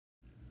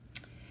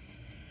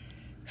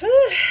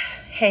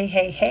Hey,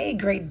 hey, hey,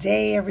 great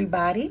day,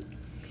 everybody.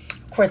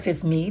 Of course,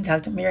 it's me,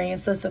 Dr. Marrian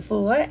Sista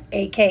Efua,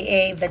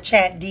 aka the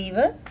Chat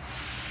Diva.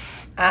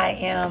 I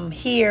am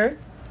here.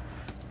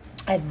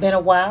 It's been a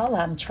while.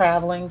 I'm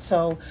traveling,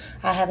 so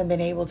I haven't been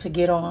able to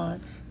get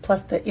on.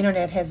 Plus, the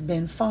internet has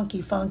been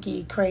funky,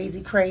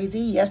 crazy.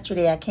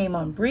 Yesterday, I came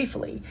on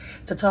briefly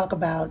to talk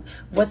about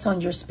what's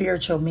on your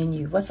spiritual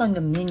menu. What's on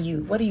the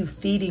menu? What are you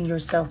feeding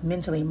yourself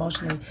mentally,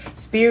 emotionally,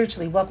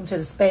 spiritually? Welcome to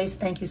the space.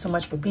 Thank you so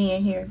much for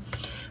being here.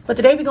 But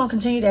today, we're going to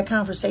continue that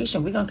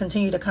conversation. We're going to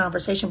continue the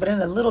conversation, but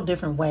in a little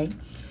different way.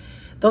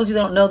 Those of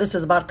you who don't know, this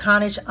is about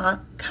conscious,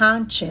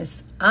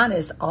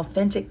 honest,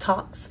 authentic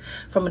talks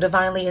from a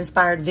divinely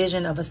inspired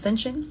vision of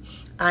ascension.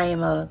 I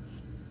am a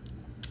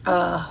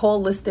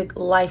holistic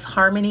life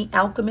harmony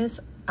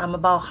alchemist. I'm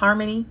about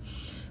harmony.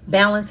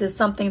 Balance is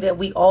something that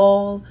we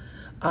all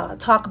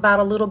talk about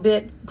a little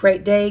bit.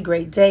 Great day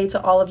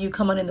to all of you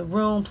coming in the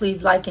room.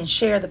 Please like and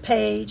share the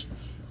page.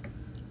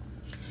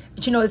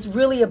 But it's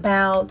really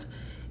about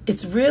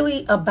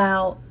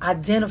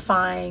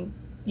identifying,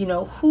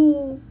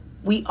 who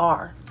we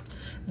are.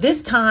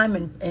 This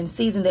time and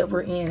season that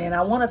we're in, and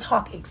I want to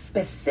talk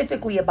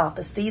specifically about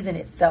the season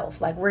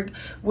itself. Like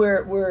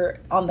we're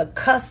on the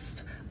cusp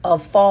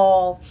of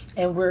fall,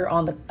 and we're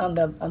in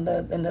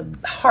the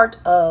heart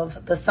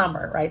of the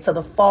summer, right? So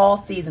the fall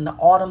season, the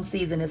autumn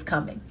season is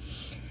coming.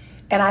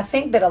 And I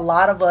think that a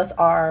lot of us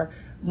are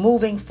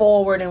moving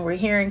forward, and we're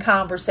hearing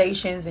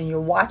conversations, and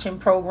you're watching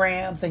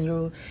programs, and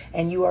you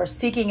are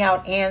seeking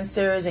out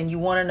answers, and you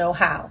want to know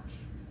how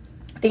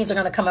things are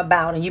going to come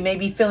about, and you may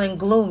be feeling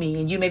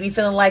gloomy, and you may be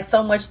feeling like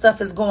so much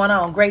stuff is going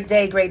on. Great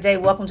day.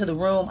 Welcome to the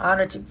room.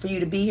 Honored for you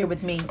to be here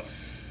with me.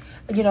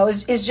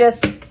 It's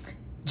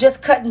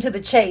just cutting to the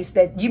chase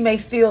that you may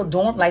feel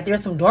like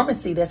there's some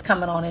dormancy that's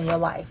coming on in your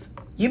life.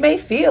 You may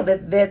feel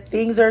that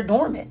things are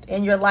dormant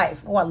in your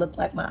life. Oh, I look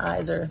like my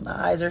eyes are my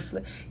eyes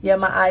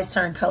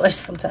turn colors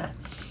sometimes.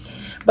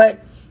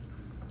 But,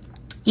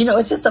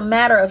 it's just a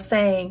matter of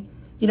saying,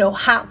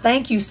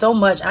 thank you so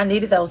much. I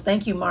needed those.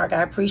 Thank you, Mark.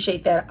 I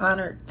appreciate that.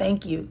 Honored.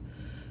 Thank you.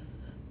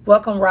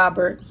 Welcome,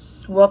 Robert.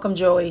 Welcome,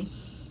 Joey.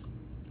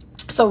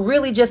 So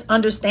really just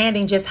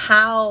understanding just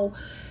how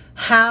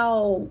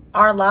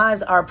our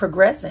lives are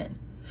progressing.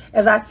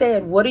 As I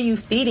said, what are you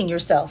feeding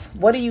yourself?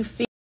 What are you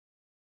feeding?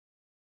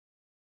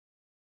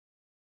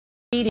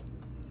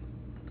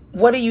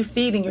 What are you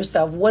feeding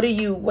yourself? What are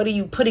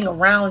you putting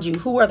around you?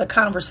 Who are the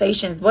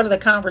conversations? What are the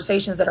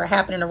conversations that are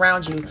happening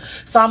around you?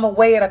 So I'm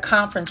away at a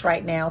conference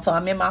right now. So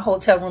I'm in my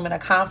hotel room at a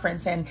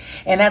conference, and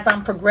as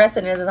I'm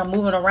progressing, as I'm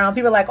moving around,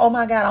 people are like, "Oh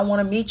my God, I want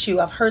to meet you.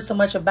 I've heard so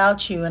much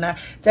about you." And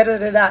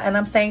and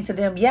I'm saying to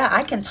them, "Yeah,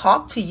 I can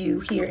talk to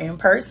you here in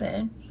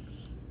person.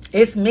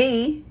 It's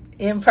me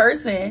in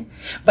person,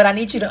 but I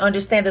need you to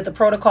understand that the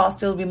protocol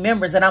still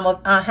remembers that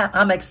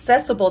I'm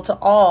accessible to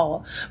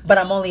all, but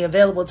I'm only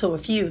available to a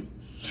few."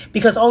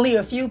 Because only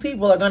a few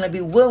people are going to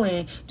be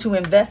willing to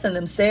invest in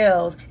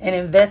themselves and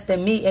invest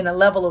in me in a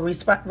level of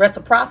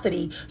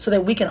reciprocity so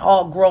that we can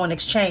all grow and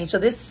exchange. So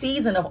this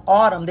season of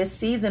autumn, this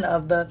season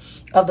of the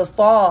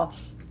fall,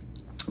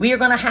 we are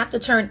going to have to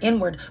turn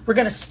inward. We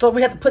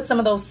have to put some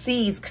of those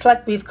seeds.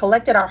 We've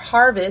collected our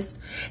harvest,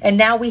 and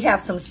now we have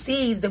some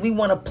seeds that we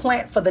want to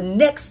plant for the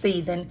next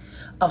season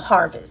of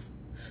harvest.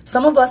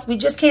 Some of us, we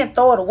just can't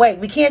throw it away.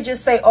 We can't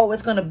just say, "Oh,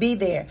 it's going to be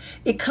there."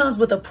 It comes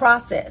with a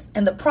process.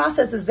 And the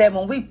process is that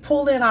when we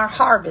pull in our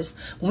harvest,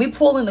 when we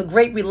pull in the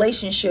great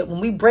relationship, when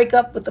we break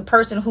up with the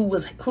person who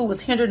was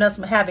hindering us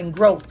from having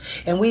growth,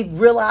 and we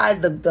realize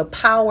the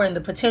power and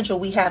the potential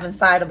we have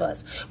inside of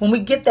us, when we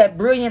get that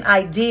brilliant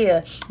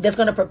idea that's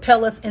going to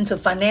propel us into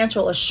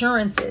financial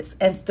assurances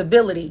and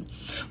stability,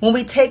 when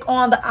we take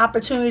on the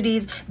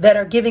opportunities that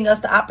are giving us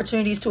the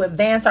opportunities to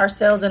advance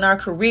ourselves in our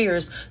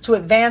careers, to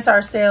advance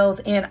ourselves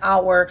in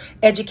our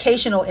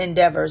educational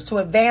endeavors, to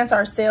advance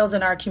ourselves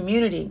in our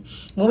community,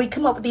 when we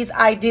come up with these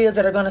ideas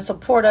that are going to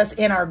support us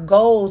in our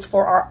goals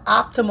for our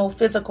optimal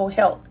physical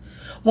health,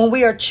 when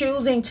we are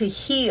choosing to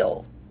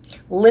heal,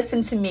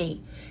 listen to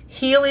me,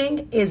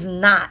 healing is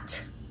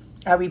not,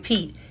 I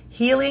repeat,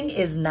 healing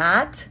is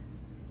not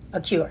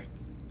a cure.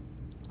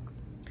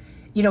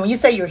 When you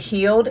say you're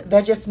healed,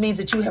 that just means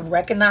that you have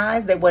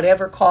recognized that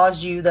whatever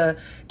caused you the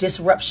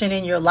disruption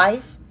in your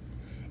life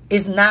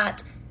is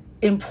not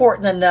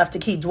important enough to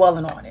keep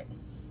dwelling on it.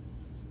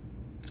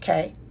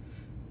 Okay?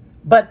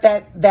 But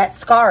that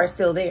scar is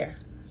still there,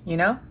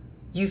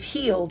 You've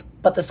healed,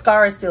 but the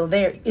scar is still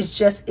there. It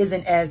just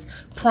isn't as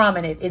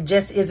prominent. It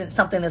just isn't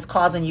something that's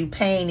causing you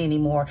pain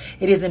anymore.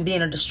 It isn't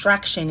being a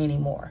distraction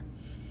anymore.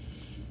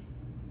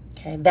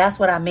 Okay, that's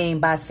what I mean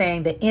by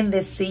saying that in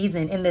this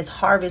season, in this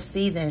harvest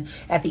season,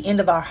 at the end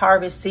of our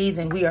harvest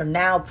season, we are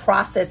now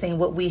processing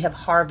what we have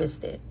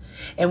harvested.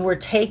 And we're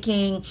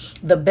taking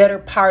the better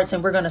parts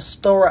and we're going to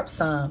store up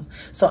some.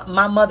 So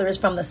my mother is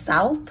from the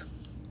South.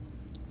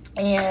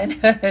 And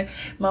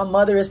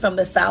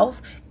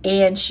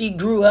And she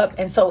grew up,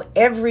 and so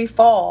every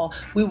fall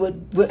we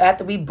would,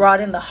 after we brought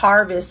in the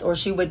harvest, or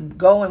she would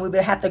go and we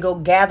would have to go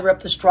gather up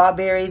the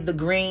strawberries, the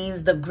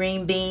greens, the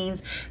green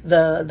beans,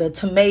 the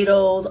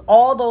tomatoes,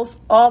 all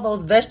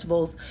those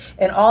vegetables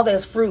and all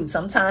those fruits.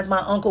 Sometimes my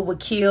uncle would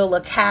kill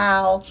a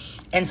cow,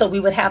 and so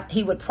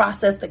he would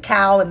process the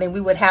cow, and then we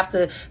would have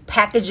to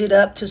package it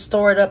up to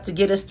store it up to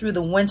get us through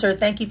the winter.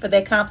 Thank you for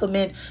that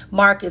compliment,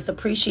 Marcus.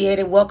 Appreciate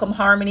it. Welcome,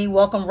 Harmony.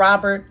 Welcome,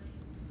 Robert.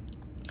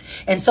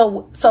 And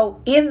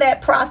so in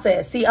that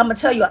process, see, I'm going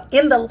to tell you,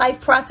 in the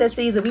life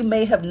processes that we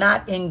may have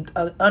not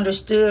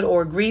understood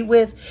or agreed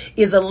with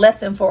is a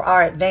lesson for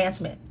our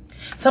advancement.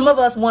 Some of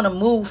us want to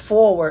move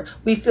forward.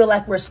 We feel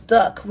like we're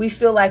stuck. We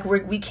feel like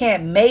we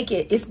can't make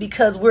it. It's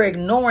because we're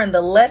ignoring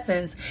the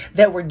lessons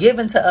that were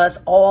given to us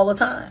all the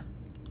time.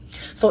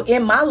 So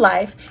in my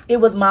life,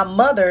 it was my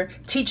mother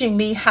teaching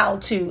me how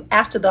to,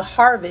 after the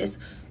harvest,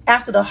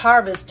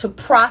 to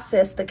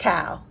process the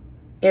cow.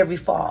 Every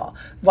fall,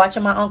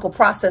 watching my uncle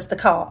process the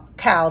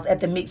cows at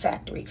the meat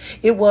factory.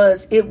 It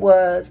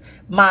was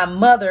my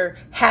mother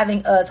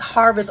having us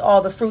harvest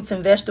all the fruits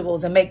and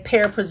vegetables and make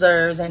pear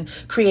preserves and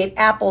create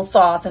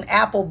applesauce and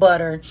apple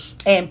butter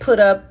and put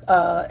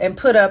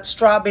up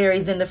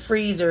strawberries in the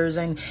freezers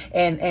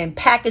and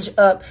package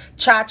up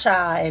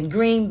cha-cha and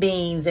green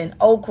beans and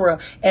okra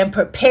and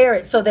prepare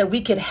it so that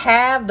we could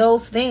have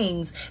those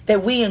things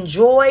that we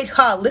enjoyed.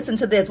 Listen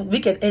to this. We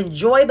could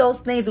enjoy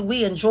those things that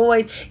we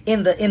enjoyed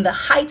in the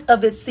height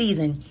of its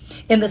season.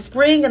 In the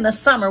spring and the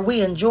summer,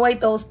 we enjoyed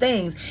those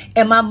things.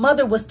 And my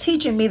mother was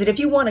teaching me that if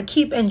you want to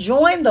keep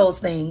enjoying those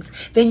things,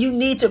 then you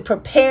need to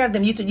prepare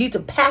them. You need to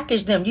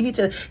package them. You need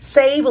to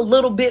save a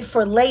little bit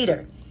for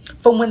later,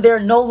 for when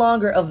they're no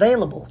longer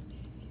available.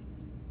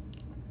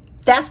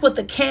 That's what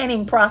the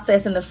canning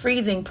process and the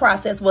freezing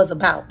process was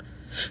about.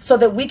 So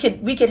that we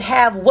could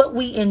have what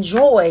we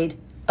enjoyed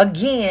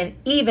again,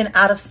 even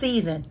out of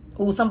season.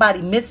 Ooh,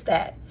 somebody missed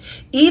that.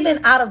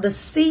 Even out of the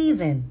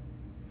season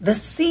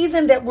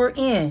that we're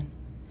in,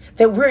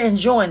 that we're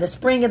enjoying, the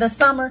spring and the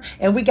summer,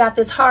 and we got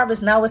this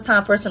harvest. Now it's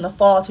time for us in the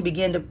fall to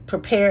begin to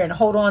prepare and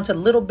hold on to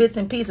little bits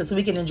and pieces so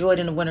we can enjoy it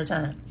in the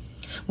wintertime.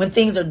 When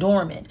things are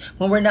dormant,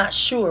 when we're not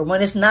sure,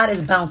 when it's not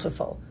as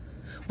bountiful,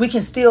 we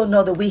can still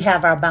know that we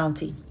have our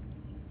bounty.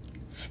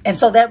 And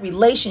so that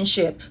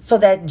relationship, so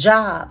that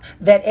job,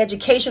 that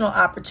educational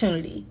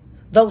opportunity,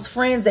 those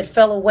friends that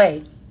fell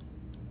away,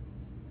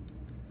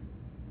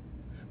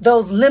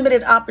 those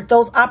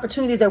those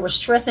opportunities that were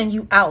stressing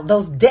you out,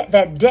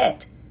 that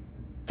debt,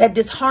 that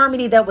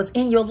disharmony that was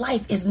in your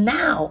life is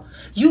now.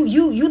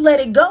 You let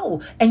it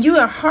go, and you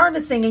are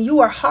harnessing and you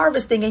are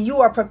harvesting and you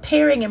are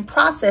preparing and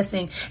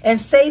processing and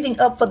saving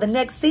up for the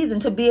next season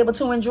to be able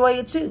to enjoy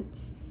it too.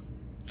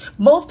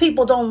 Most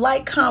people don't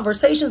like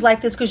conversations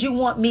like this because you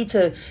want me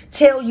to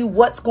tell you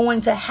what's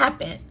going to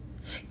happen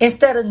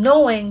instead of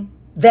knowing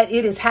that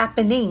it is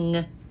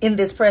happening in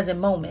this present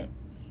moment.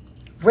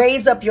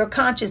 Raise up your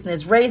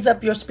consciousness, raise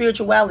up your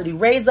spirituality,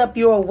 raise up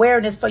your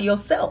awareness for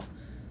yourself.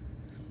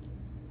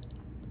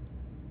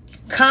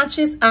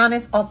 Conscious,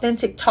 honest,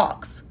 authentic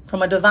talks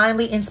from a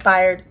divinely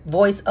inspired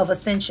voice of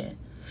ascension.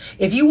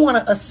 If you want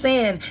to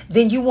ascend,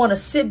 then you want to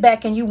sit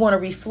back and you want to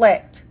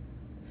reflect.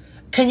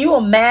 Can you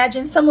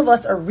imagine? Some of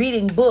us are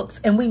reading books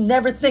and we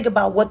never think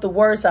about what the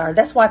words are.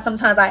 That's why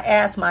sometimes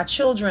I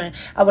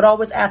would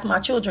always ask my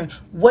children,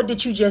 what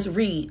did you just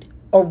read?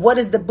 Or what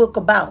is the book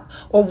about?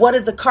 Or what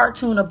is the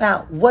cartoon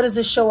about? What is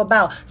the show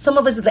about? Some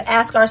of us have to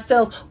ask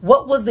ourselves,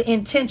 what was the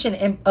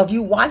intention of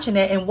you watching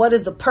that? And what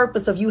is the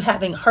purpose of you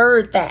having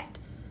heard that?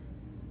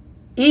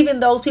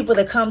 Even those people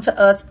that come to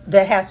us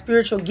that have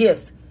spiritual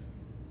gifts,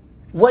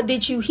 what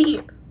did you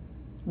hear?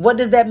 What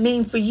does that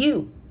mean for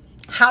you?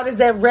 How does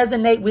that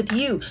resonate with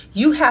you?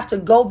 You have to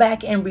go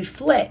back and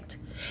reflect.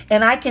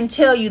 And I can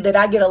tell you that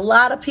I get a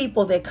lot of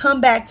people that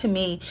come back to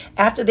me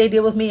after they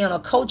deal with me on a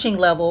coaching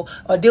level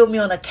or deal with me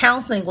on a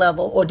counseling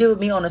level or deal with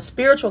me on a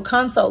spiritual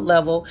consult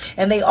level.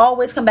 And they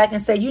always come back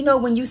and say, you know,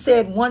 when you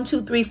said 1,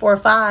 2, 3, 4,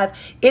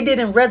 5, it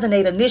didn't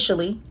resonate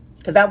initially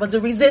because that was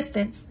the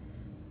resistance.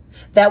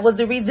 That was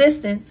the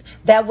resistance.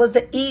 That was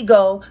the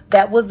ego.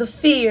 That was the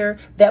fear.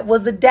 That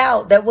was the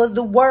doubt. That was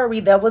the worry.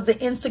 That was the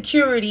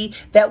insecurity.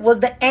 That was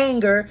the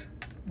anger.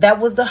 That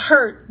was the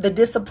hurt, the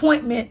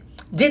disappointment.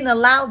 Didn't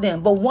allow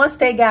them. But once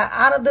they got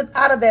out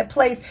of that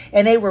place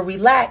and they were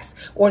relaxed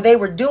or they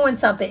were doing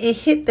something, it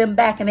hit them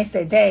back and they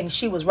said, dang,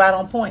 she was right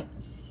on point.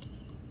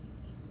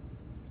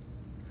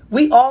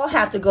 We all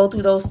have to go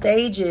through those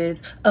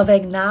stages of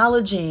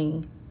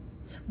acknowledging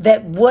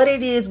that what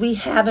it is we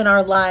have in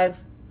our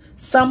lives.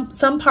 Some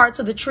parts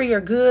of the tree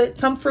are good.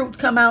 Some fruits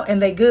come out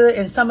and they're good.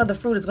 And some of the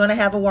fruit is going to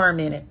have a worm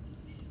in it.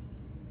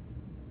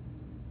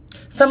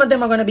 Some of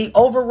them are going to be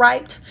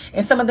overripe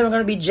and some of them are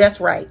going to be just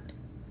right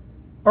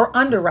or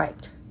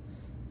underripe.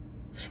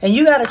 And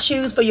you got to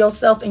choose for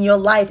yourself in your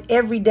life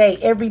every day,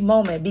 every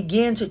moment.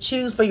 Begin to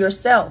choose for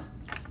yourself.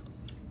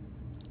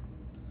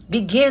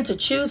 Begin to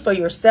choose for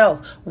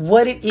yourself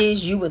what it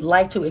is you would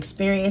like to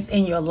experience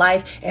in your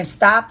life, and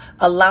stop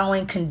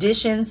allowing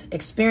conditions,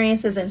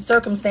 experiences, and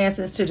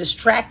circumstances to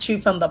distract you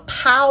from the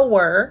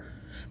power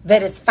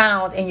that is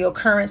found in your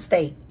current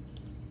state.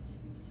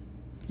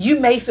 You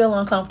may feel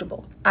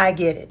uncomfortable. I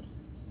get it.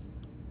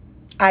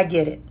 I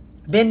get it.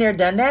 Been there,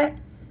 done that.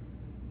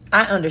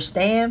 I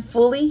understand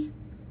fully.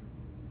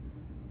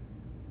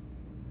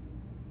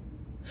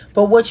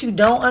 But what you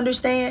don't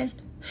understand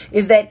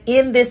is that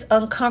in this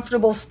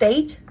uncomfortable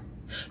state,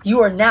 you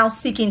are now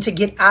seeking to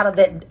get out of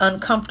that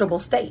uncomfortable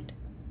state.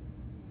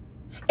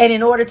 And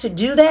in order to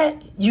do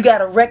that, you got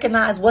to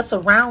recognize what's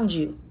around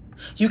you.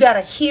 You got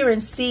to hear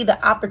and see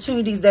the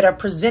opportunities that are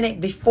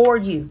presented before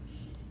you.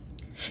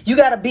 You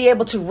got to be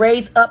able to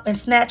raise up and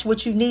snatch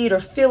what you need, or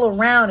feel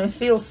around and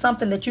feel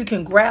something that you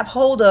can grab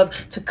hold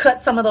of to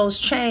cut some of those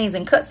chains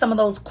and cut some of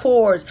those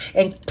cords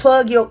and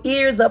plug your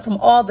ears up from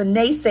all the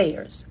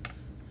naysayers.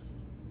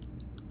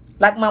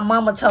 Like my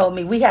mama told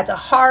me, we had to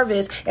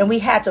harvest and we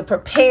had to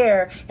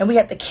prepare and we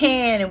had to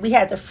can and we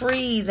had to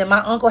freeze, and my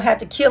uncle had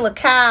to kill a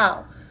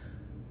cow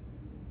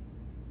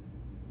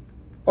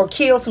or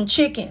kill some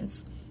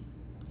chickens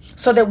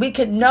so that we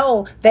could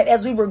know that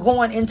as we were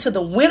going into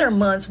the winter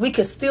months, we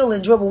could still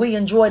enjoy what we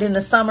enjoyed in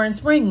the summer and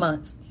spring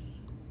months.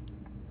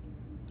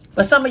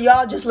 But some of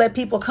y'all just let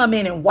people come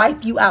in and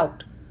wipe you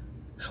out,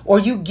 or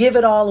you give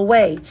it all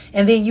away,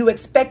 and then you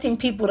expecting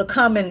people to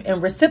come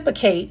and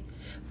reciprocate.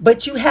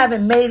 But you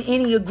haven't made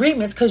any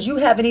agreements, because you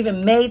haven't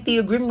even made the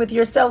agreement with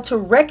yourself to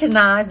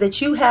recognize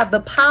that you have the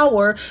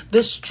power,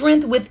 the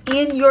strength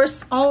within your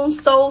own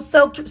soul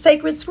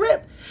sacred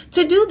script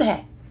to do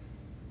that.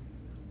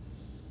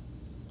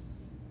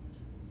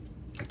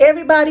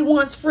 Everybody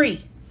wants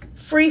free.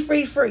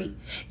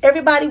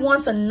 Everybody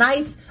wants a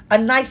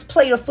nice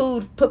plate of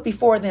food put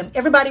before them.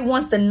 Everybody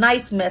wants the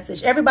nice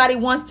message. Everybody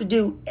wants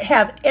to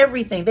have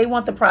everything. They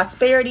want the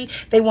prosperity.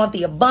 They want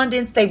the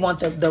abundance. They want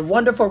the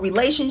wonderful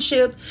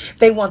relationship.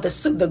 They want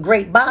the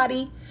great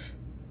body,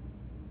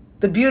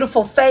 the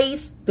beautiful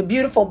face, the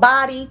beautiful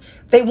body.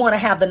 They want to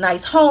have the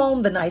nice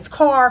home, the nice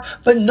car,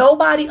 but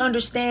nobody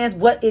understands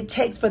what it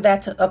takes for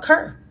that to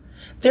occur.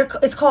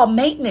 It's called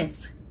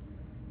maintenance.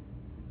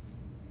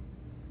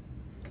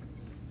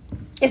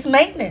 It's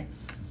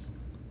maintenance.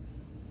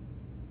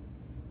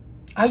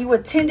 Are you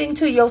attending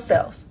to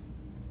yourself?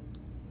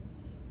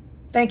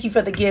 Thank you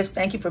for the gifts.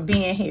 Thank you for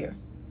being here.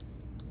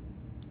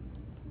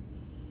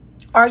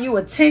 Are you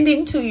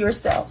attending to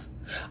yourself?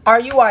 Are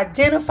you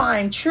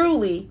identifying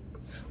truly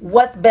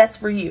what's best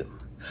for you?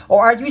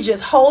 Or are you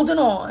just holding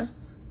on?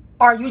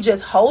 Are you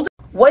just holding?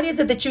 What is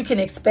it that you can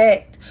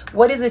expect?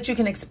 What is it you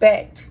can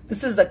expect?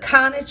 This is the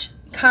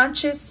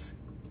conscious,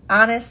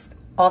 honest,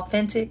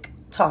 authentic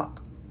talk.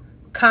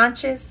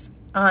 Conscious,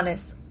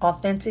 honest,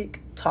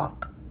 authentic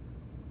talk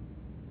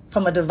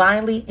from a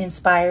divinely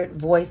inspired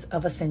voice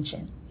of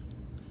ascension.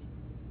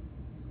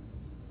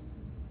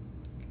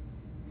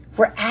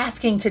 We're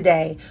asking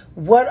today,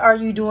 what are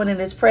you doing in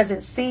this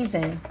present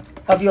season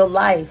of your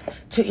life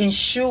to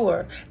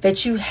ensure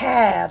that you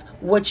have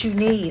what you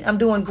need? I'm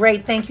doing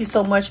great. Thank you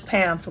so much,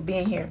 Pam, for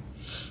being here.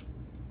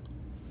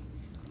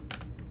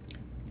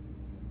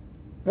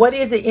 What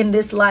is it in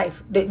this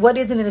life? What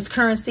is it in this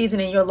current season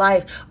in your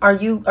life? Are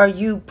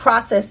you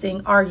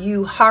processing? Are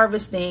you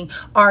harvesting?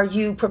 Are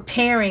you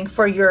preparing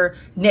for your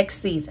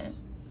next season?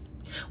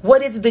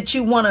 What is it that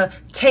you want to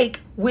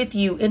take with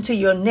you into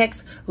your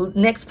next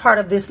part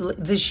of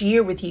this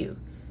year with you?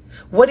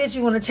 What is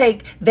you want to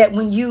take that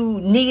when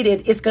you need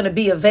it, it's going to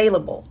be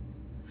available?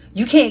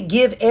 You can't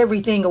give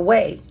everything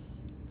away.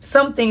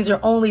 Some things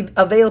are only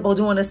available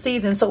during the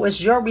season, so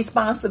it's your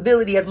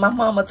responsibility, as my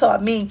mama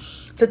taught me,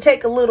 to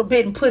take a little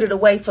bit and put it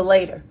away for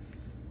later.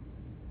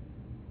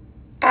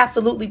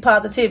 Absolutely,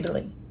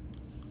 positively.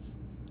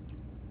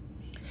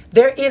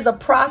 There is a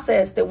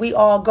process that we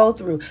all go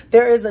through.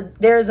 There is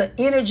an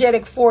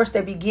energetic force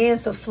that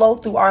begins to flow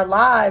through our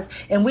lives,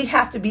 and we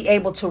have to be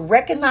able to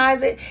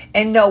recognize it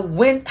and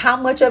know how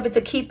much of it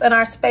to keep in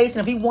our space.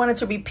 And if we want it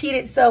to repeat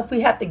itself,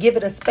 we have to give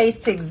it a space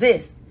to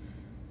exist.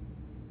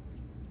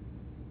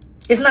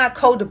 It's not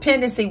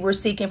codependency we're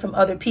seeking from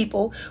other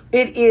people.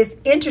 It is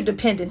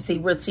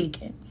interdependency we're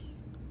seeking.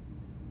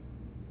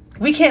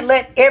 We can't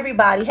let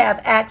everybody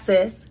have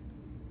access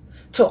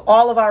to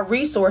all of our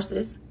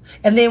resources.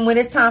 And then when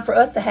it's time for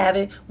us to have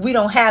it, we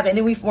don't have it. And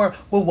then well,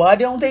 why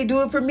don't they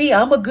do it for me?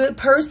 I'm a good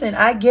person.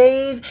 I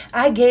gave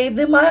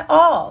them my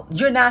all.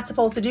 You're not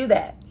supposed to do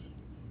that.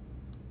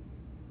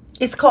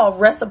 It's called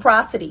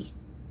reciprocity.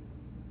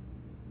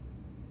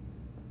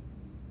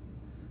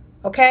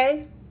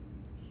 Okay?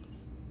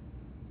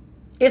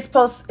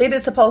 It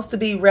is supposed to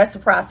be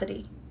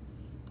reciprocity.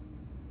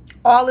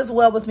 All is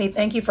well with me.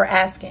 Thank you for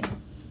asking.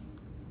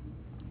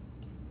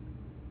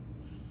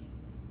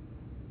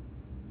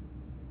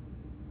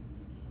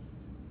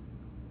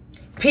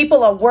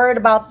 People are worried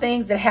about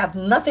things that have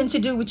nothing to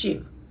do with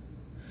you.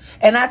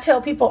 And I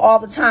tell people all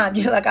the time,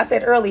 like I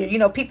said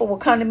earlier, people will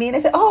come to me and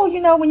they say, oh,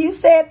 when you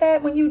said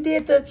that, when you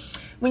did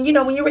when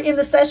you were in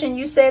the session,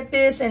 you said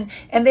this and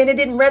then it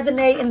didn't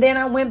resonate. And then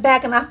I went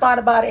back and I thought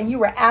about it and you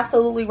were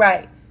absolutely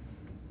right.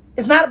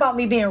 It's not about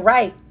me being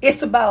right.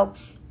 It's about,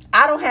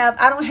 I don't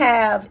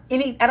have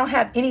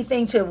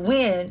anything to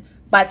win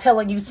by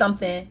telling you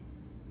something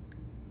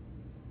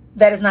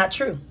that is not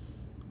true.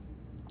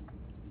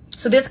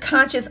 So this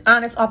conscious,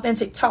 honest,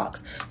 authentic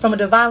talks from a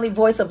divinely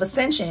voice of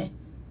ascension.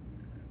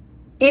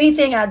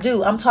 Anything I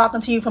do, I'm talking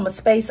to you from a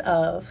space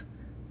of,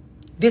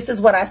 this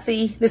is what I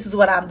see. This is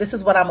what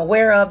I'm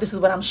aware of. This is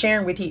what I'm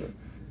sharing with you.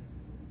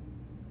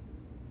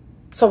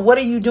 So what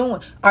are you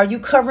doing? Are you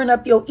covering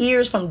up your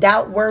ears from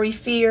doubt, worry,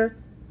 fear,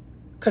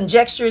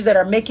 conjectures that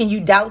are making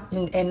you doubt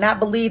and not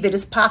believe that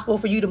it's possible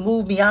for you to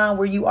move beyond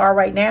where you are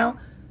right now?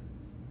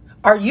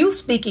 Are you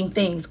speaking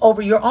things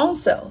over your own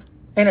self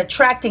and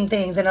attracting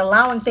things and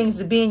allowing things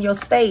to be in your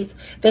space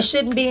that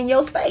shouldn't be in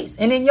your space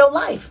and in your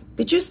life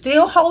that you're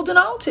still holding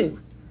on to?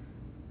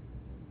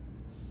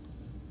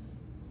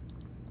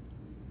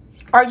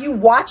 Are you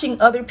watching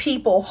other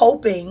people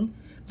hoping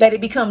that it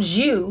becomes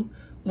you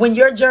when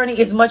your journey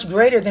is much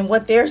greater than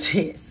what theirs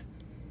is?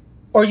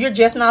 Or you're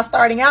just not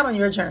starting out on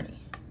your journey?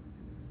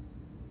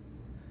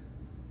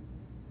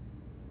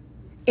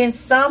 At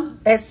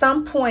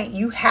some point,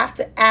 you have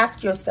to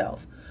ask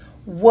yourself,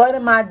 what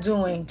am I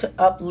doing to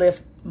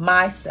uplift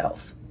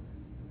myself?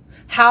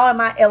 How am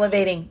I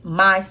elevating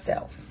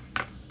myself?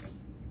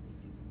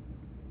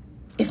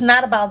 It's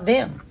not about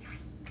them.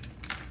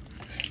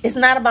 It's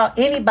not about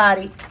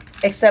anybody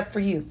except for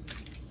you.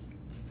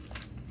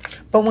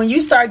 But when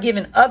you start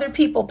giving other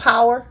people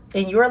power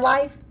in your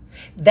life,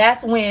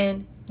 that's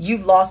when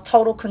you've lost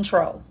total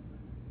control.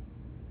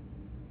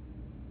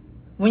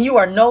 When you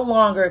are no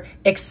longer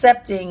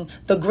accepting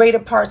the greater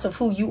parts of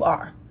who you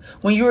are.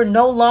 When you are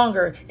no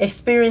longer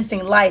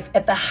experiencing life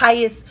at the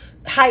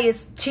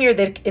highest tier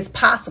that is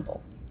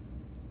possible.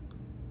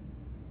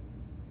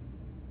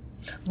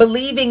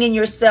 Believing in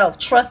yourself,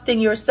 trusting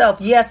yourself.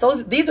 Yes,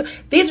 these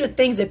are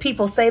things that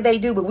people say they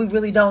do, but we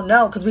really don't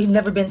know because we've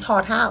never been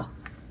taught how.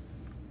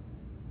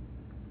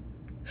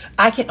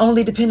 I can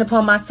only depend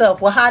upon myself.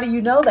 Well, how do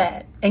you know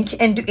that? And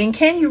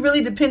can you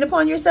really depend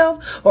upon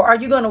yourself? Or are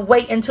you going to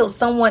wait until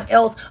someone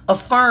else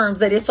affirms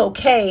that it's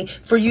okay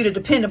for you to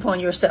depend upon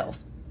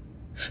yourself?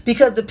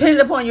 Because depending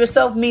upon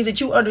yourself means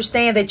that you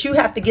understand that you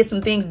have to get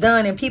some things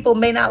done, and people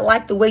may not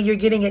like the way you're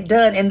getting it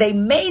done, and they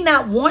may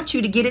not want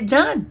you to get it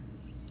done.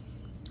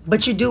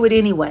 But you do it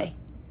anyway.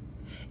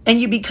 And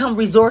you become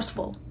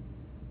resourceful.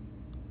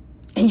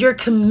 And you're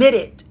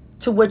committed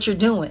to what you're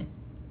doing.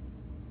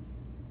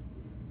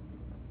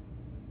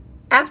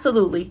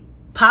 Absolutely,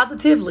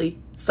 positively,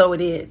 so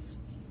it is.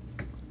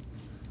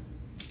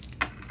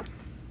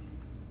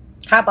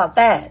 How about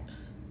that?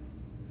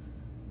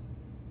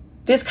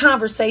 This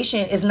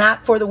conversation is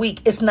not for the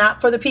weak. It's not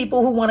for the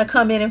people who want to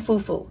come in and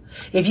foo-foo.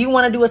 If you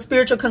want to do a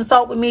spiritual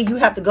consult with me, you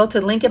have to go to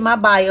the link in my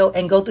bio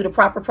and go through the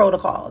proper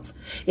protocols.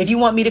 If you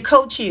want me to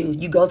coach you,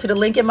 you go to the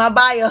link in my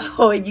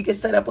bio and you can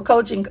set up a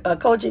coaching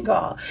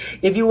call.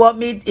 If you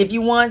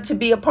want to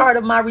be a part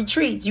of my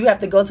retreats, you have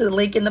to go to the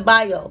link in the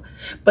bio.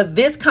 But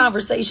this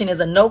conversation is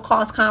a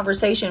no-cost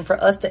conversation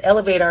for us to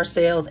elevate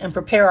ourselves and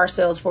prepare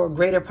ourselves for a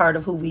greater part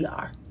of who we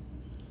are.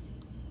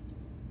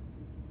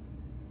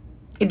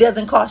 It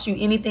doesn't cost you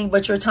anything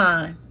but your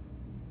time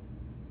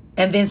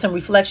and then some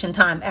reflection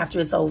time after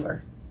it's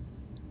over.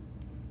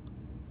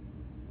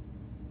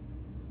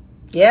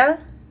 Yeah?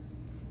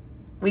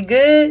 We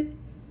good?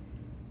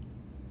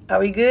 Are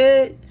we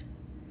good?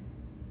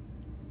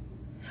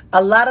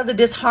 A lot of the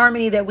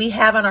disharmony that we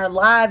have in our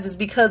lives is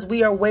because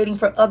we are waiting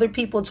for other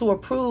people to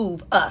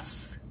approve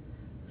us.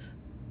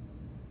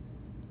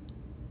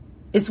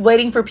 It's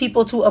waiting for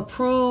people to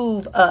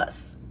approve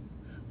us.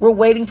 We're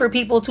waiting for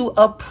people to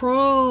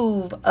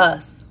approve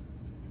us.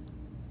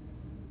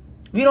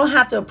 We don't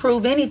have to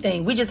approve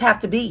anything. We just have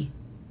to be.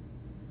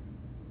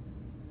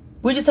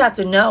 We just have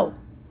to know.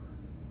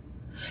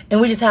 And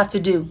we just have to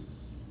do.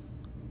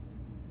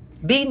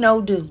 Be,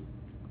 know, do.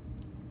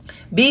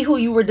 Be who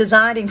you were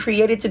designed and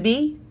created to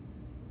be.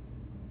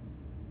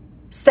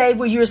 Stay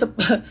where you're,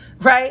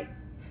 right?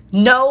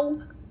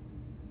 Know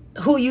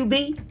who you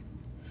be.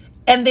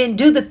 And then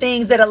do the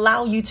things that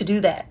allow you to do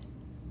that.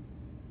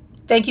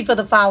 Thank you for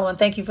the follow and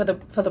thank you for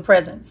the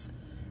presence.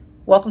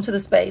 Welcome to the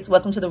space.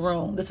 Welcome to the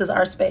room. This is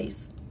our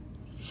space.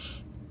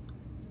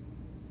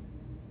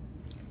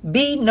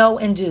 Be, know,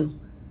 and do.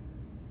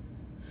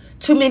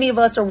 Too many of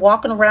us are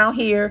walking around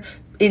here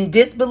in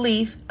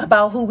disbelief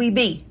about who we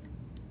be.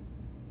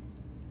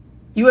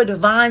 You're a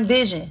divine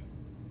vision.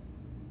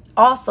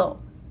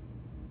 Also,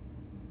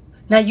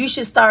 now you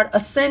should start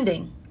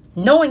ascending.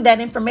 Knowing that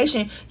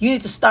information, you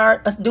need to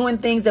start doing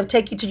things that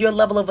take you to your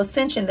level of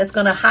ascension that's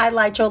going to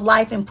highlight your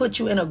life and put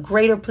you in a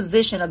greater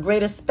position, a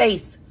greater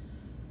space,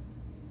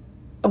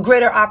 a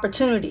greater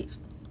opportunities.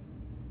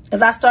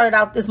 As I started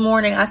out this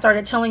morning, I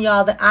started telling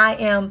y'all that I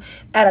am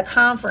at a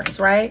conference,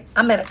 right?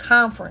 I'm at a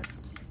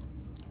conference.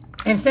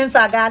 And since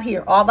I got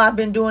here, all I've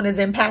been doing is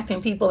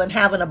impacting people and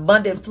having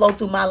abundant flow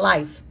through my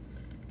life.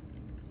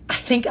 I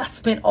think I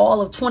spent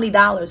all of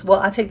 $20. Well,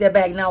 I take that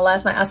back now.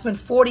 Last night I spent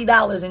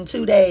 $40 in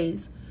 2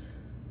 days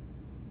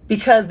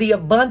because the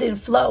abundant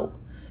flow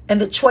and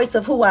the choice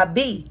of who I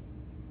be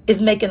is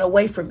making a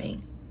way for me.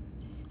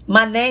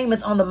 My name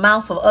is on the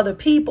mouth of other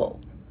people.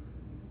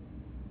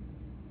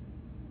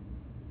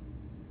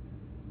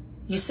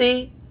 You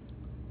see?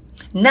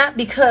 Not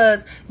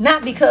because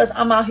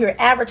I'm out here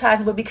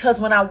advertising, but because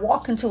when I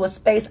walk into a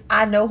space,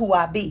 I know who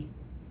I be.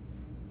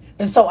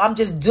 And so I'm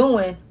just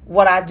doing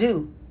what I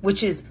do,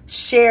 which is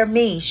share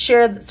me,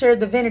 share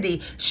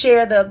divinity,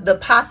 share the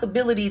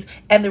possibilities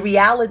and the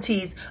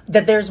realities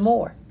that there's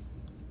more.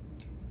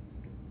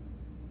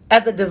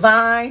 As a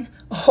divine,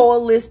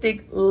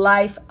 holistic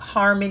life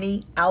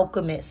harmony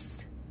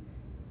alchemist,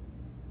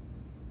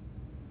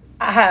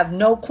 I have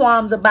no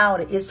qualms about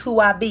it. It's who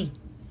I be.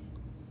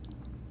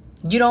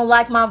 You don't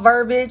like my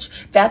verbiage?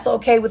 That's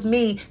okay with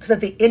me, because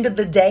at the end of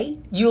the day,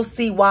 you'll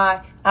see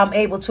why I'm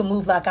able to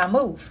move like I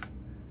move.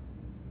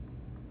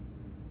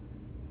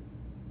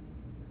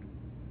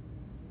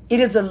 It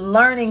is a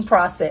learning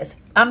process.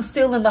 I'm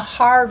still in the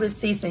harvest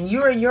season.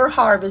 You're in your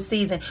harvest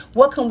season.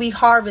 What can we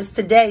harvest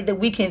today that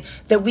we can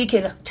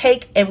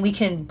take and we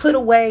can put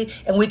away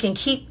and we can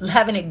keep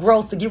having it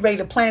grow to get ready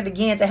to plant it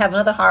again to have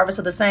another harvest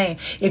of the same?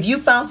 If you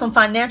found some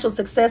financial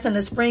success in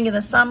the spring and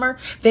the summer,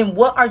 then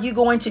what are you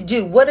going to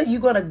do? What are you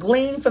going to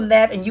glean from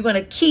that and you're going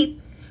to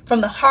keep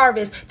from the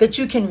harvest that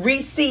you can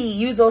reseed,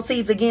 use those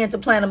seeds again to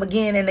plant them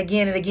again and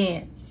again and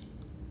again?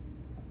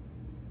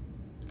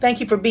 Thank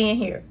you for being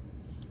here.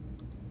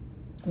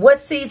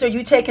 What seeds are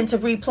you taking to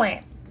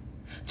replant,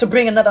 to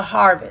bring another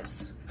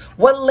harvest?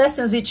 What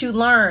lessons did you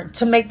learn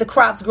to make the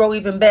crops grow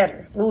even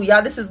better? Ooh,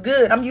 y'all, this is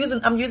good. I'm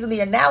using the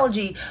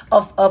analogy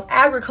of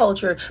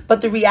agriculture,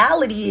 but the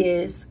reality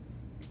is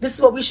this is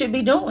what we should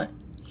be doing.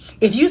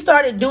 If you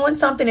started doing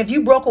something, if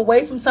you broke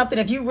away from something,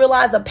 if you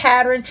realize a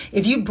pattern,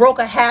 if you broke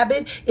a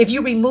habit, if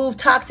you remove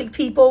toxic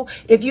people,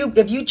 if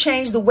you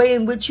change the way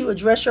in which you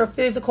address your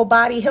physical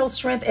body, health,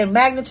 strength, and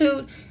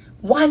magnitude,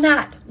 why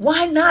not?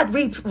 Why not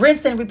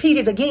rinse and repeat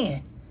it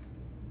again?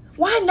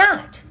 Why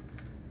not?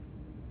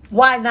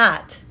 Why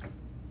not?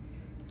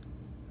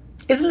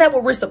 Isn't that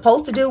what we're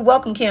supposed to do?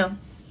 Welcome, Kim.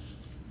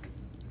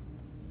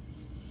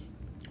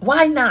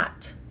 Why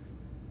not?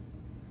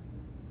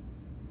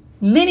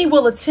 Many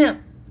will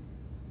attempt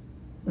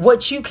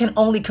what you can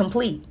only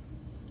complete.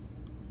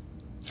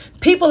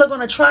 People are going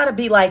to try to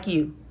be like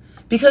you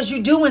because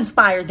you do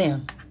inspire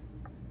them.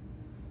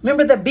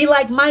 Remember that be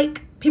like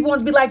Mike? People want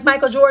to be like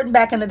Michael Jordan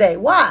back in the day.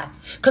 Why?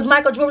 Because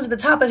Michael Jordan was at the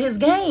top of his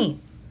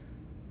game.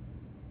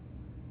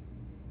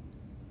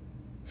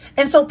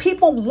 And so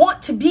people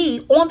want to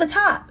be on the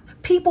top.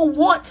 People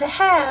want to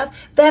have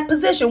that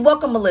position.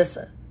 Welcome,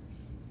 Melissa.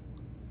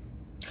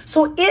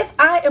 So if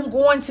I am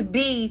going to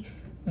be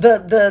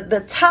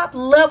the top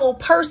level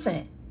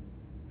person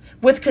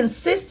with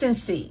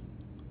consistency,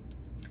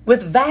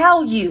 with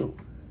value,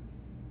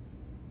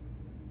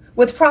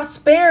 with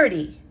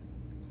prosperity,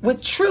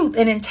 with truth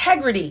and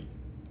integrity,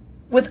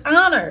 with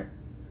honor,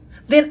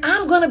 then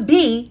I'm going to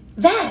be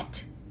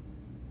that.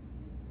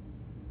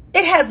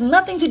 It has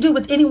nothing to do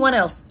with anyone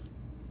else.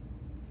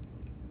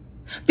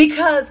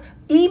 Because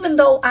even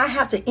though I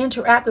have to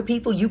interact with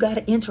people, you got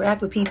to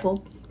interact with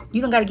people.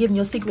 You don't got to give them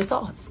your secret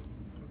sauce.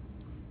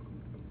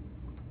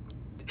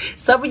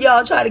 Some of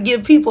y'all try to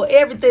give people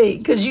everything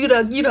because you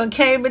done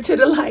came into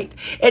the light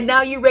and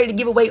now you're ready to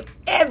give away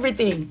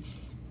everything.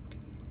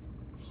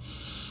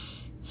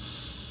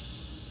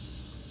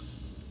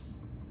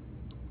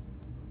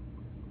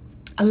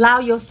 Allow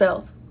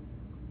yourself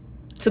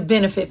to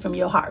benefit from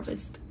your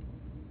harvest,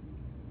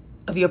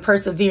 of your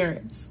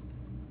perseverance,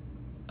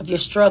 of your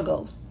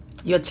struggle,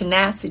 your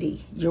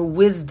tenacity, your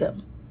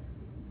wisdom,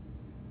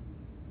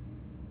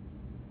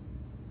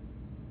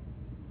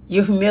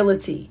 your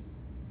humility,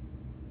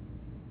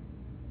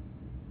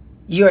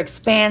 your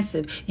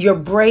expansive, your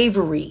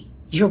bravery,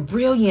 your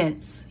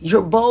brilliance,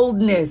 your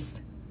boldness,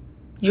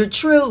 your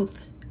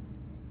truth.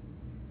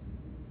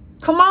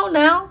 Come on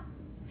now.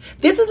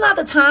 This is not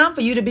the time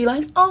for you to be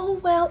like, oh,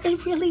 well,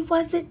 it really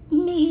wasn't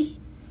me.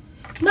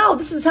 No,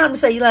 this is time to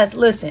say,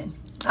 listen,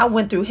 I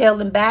went through hell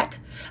and back.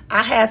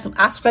 I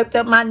scraped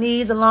up my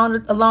knees along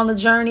the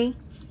journey.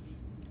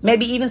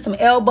 Maybe even some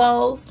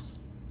elbows.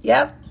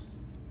 Yep.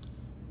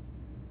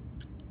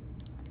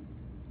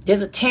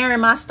 There's a tear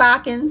in my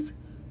stockings.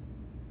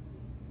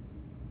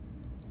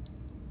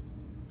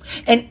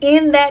 And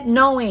in that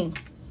knowing,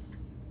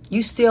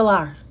 you still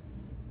are.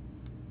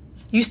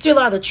 You still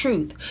are the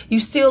truth. You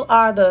still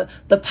are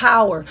the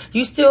power.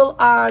 You still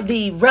are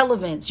the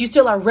relevance. You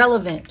still are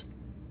relevant.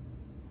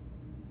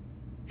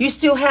 You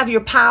still have your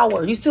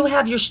power. You still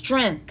have your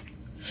strength.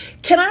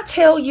 Can I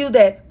tell you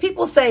that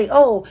people say,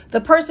 oh,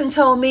 the person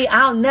told me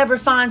I'll never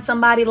find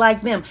somebody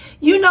like them.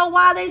 You know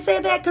why they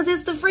say that? Because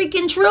it's the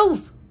freaking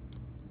truth.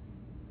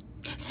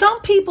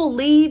 Some people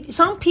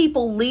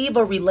leave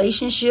a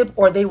relationship,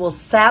 or they will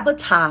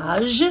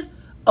sabotage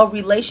a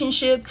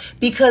relationship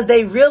because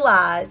they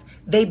realize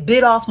they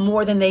bit off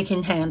more than they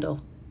can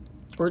handle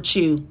or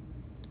chew.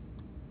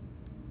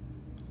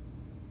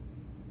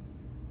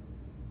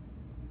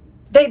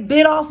 They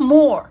bit off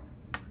more.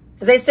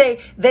 They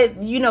say that,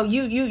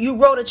 you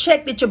wrote a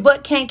check that your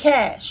butt can't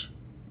cash.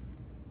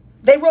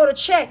 They wrote a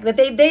check that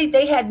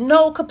they had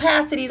no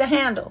capacity to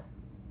handle.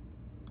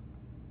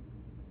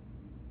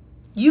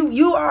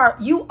 You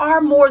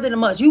are more than a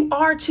much. You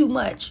are too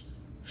much.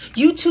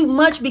 You too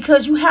much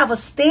because you have a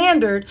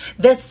standard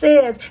that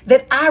says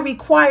that I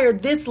require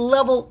this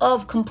level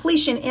of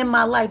completion in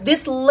my life,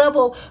 this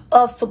level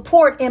of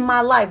support in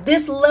my life,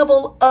 this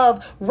level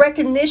of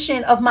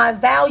recognition of my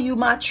value,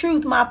 my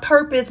truth, my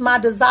purpose, my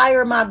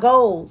desire, my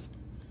goals.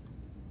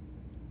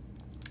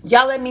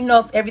 Y'all let me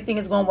know if everything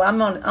is going well.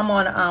 I'm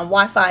on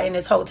Wi-Fi in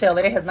this hotel,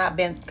 and it has not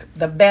been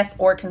the best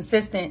or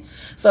consistent.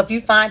 So if you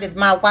find that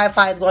my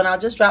Wi-Fi is going out,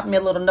 just drop me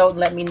a little note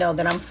and let me know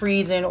that I'm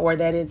freezing or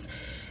that it's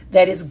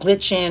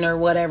glitching or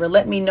whatever.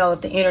 Let me know if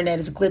the internet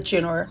is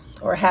glitching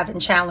or having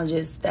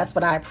challenges. That's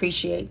what I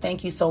appreciate.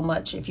 Thank you so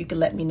much if you could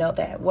let me know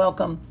that.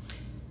 Welcome.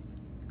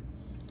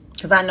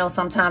 Because I know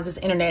sometimes this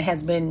internet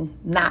has been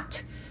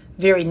not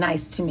very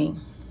nice to me,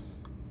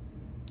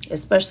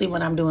 especially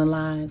when I'm doing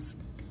lives.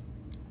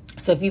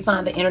 So if you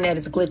find the internet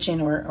is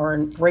glitching or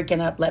breaking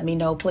up, let me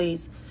know,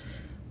 please.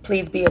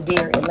 Please be a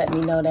dear and let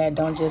me know that.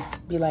 Don't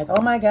just be like,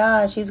 oh my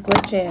gosh, she's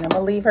glitching. I'm going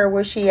to leave her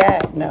where she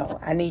at. No,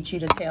 I need you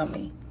to tell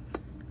me.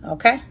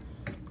 Okay?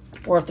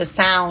 Or if the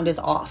sound is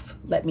off,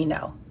 let me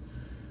know.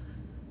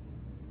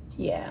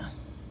 Yeah.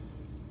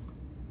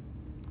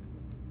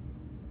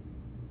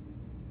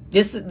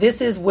 This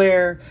is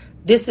where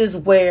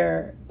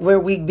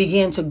we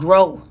begin to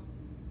grow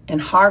and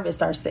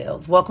harvest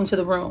ourselves. Welcome to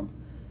the room.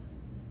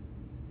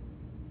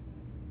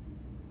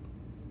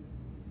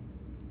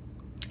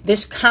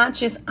 This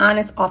conscious,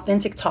 honest,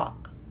 authentic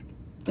talk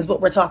is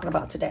what we're talking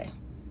about today.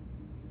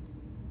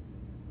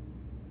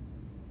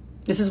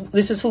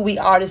 This is who we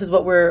are. This is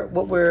what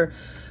we're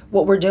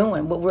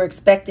doing, what we're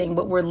expecting,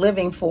 what we're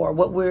living for,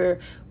 what we're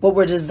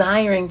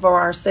desiring for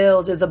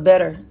ourselves is a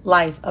better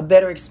life, a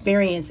better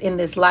experience in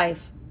this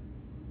life.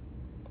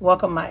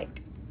 Welcome,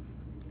 Mike.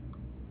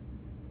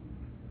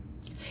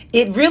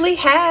 It really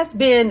has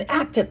been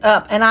acted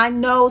up, and I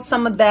know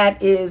some of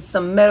that is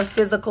some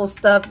metaphysical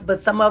stuff,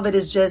 but some of it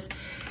is just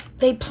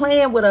they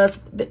playing with us.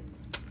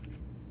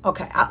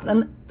 Okay,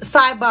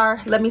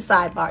 sidebar. Let me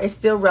sidebar. It's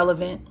still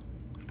relevant.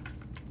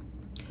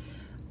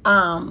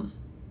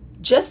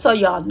 Just so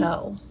y'all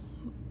know,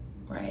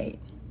 right?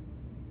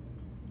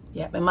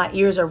 Yep, and my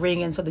ears are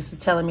ringing, so this is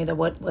telling me that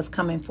what's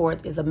coming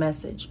forth is a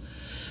message.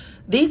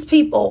 These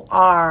people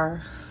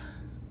are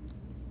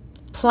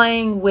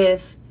playing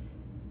with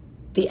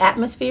the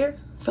atmosphere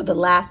for the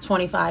last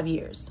 25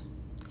 years.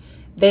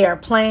 They are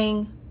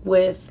playing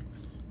with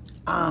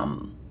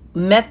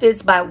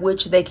methods by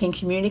which they can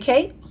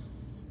communicate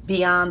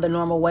beyond the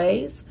normal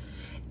ways.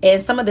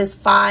 And some of this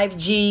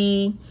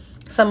 5G,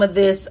 some of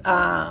this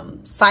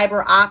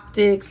fiber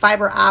optics,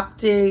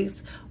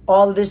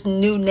 all of this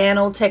new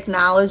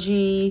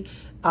nanotechnology,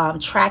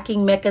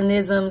 tracking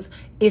mechanisms,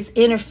 it's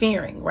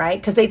interfering,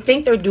 right? Because they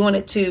think they're doing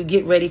it to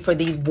get ready for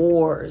these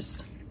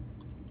wars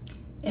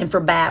and for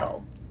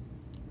battle.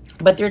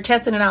 But they're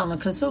testing it out on the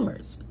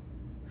consumers.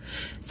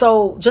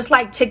 So just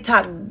like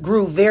TikTok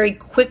grew very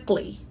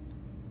quickly,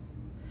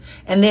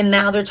 and then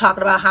now they're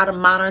talking about how to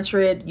monitor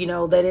it,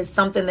 that is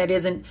something that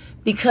isn't,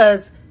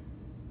 because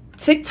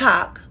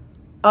TikTok,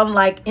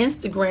 unlike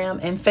Instagram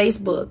and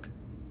Facebook,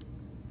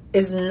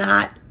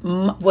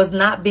 was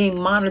not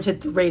being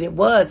monitored the rate it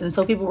was. And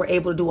so people were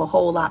able to do a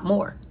whole lot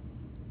more.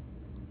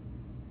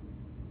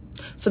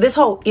 So this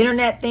whole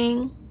internet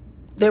thing,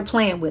 they're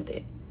playing with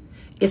it.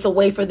 It's a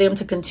way for them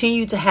to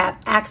continue to have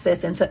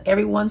access into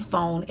everyone's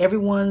phone,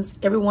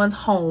 everyone's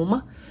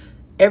home,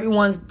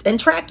 and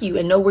track you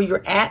and know where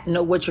you're at,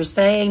 know what you're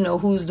saying, know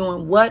who's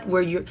doing what,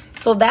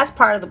 so that's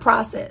part of the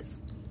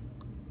process.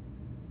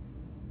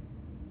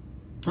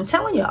 I'm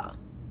telling y'all,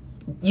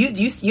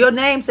 your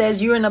name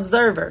says you're an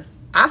observer.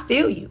 I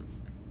feel you.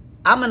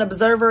 I'm an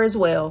observer as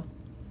well.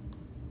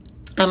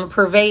 I'm a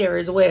purveyor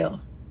as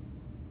well.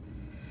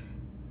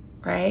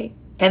 Right?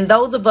 And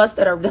those of us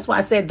that's why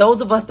I said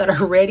those of us that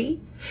are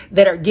ready,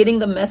 that are getting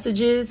the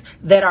messages,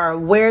 that are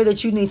aware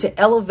that you need to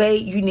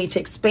elevate, you need to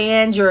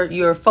expand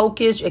your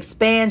focus,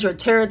 expand your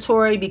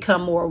territory,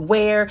 become more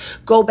aware,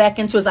 go back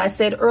into, as I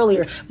said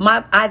earlier,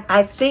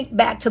 I think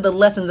back to the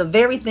lessons. The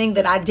very thing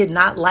that I did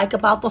not like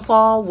about the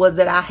fall was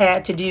that I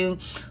had to do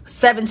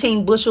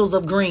 17 bushels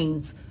of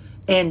greens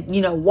and,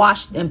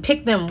 wash them,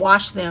 pick them,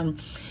 wash them,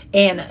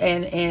 and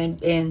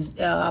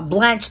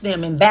blanch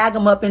them and bag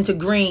them up into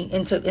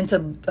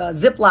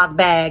Ziploc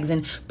bags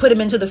and put them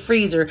into the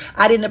freezer.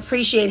 I didn't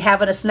appreciate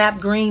having to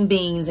snap green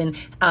beans and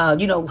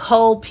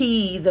whole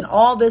peas and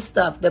all this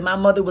stuff that my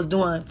mother was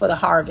doing for the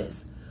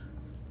harvest,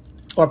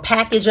 or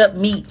package up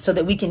meat so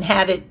that we can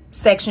have it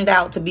sectioned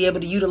out to be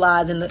able to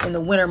utilize in the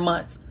winter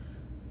months.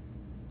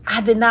 I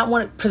did not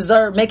want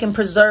to making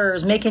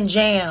preserves, making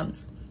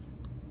jams.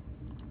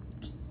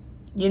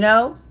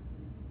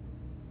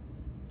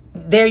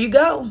 There you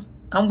go.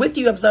 I'm with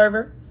you,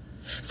 observer.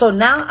 So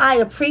now I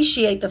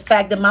appreciate the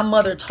fact that my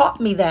mother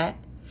taught me that,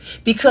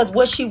 Because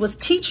what she was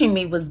teaching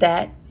me was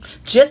that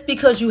just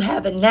because you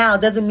have it now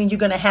doesn't mean you're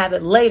going to have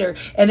it later.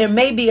 And there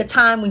may be a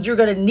time when you're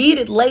going to need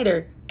it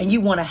later and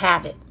you want to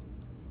have it.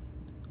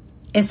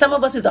 And some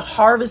of us need to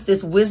harvest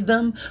this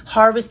wisdom,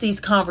 harvest these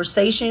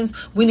conversations.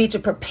 We need to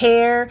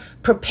prepare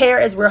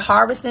as we're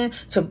harvesting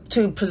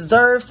to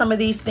preserve some of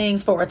these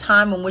things for a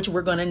time in which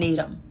we're going to need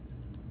them.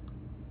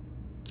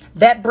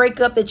 That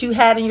breakup that you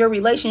had in your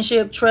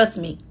relationship, trust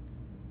me,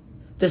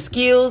 the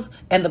skills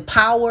and the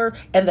power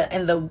and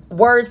the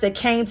words that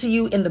came to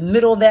you in the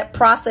middle of that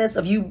process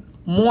of you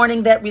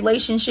mourning that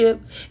relationship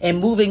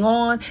and moving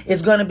on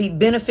is going to be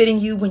benefiting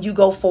you when you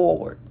go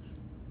forward.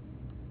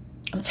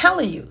 I'm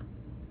telling you.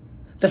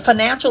 The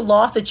financial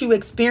loss that you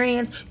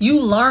experienced,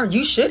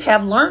 you should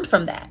have learned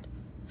from that.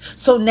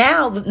 So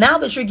now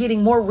that you're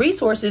getting more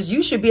resources,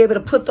 you should be able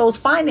to put those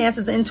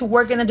finances into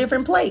work in a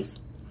different place.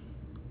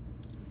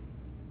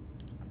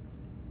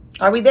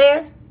 Are we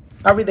there?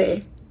 Are we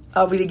there?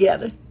 Are we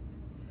together?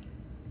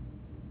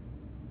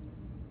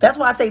 That's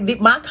why I say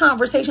my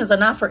conversations are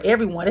not for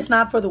everyone. It's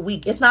not for the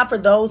weak. It's not for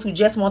those who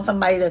just want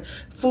somebody to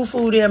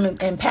foo-foo them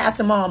and pass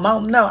them on.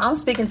 No, I'm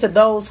speaking to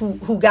those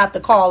who got the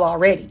call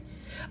already.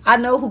 I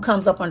know who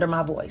comes up under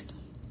my voice.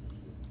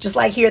 Just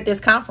like here at this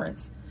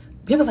conference.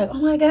 People are like,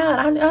 oh my God,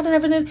 I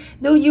never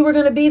knew you were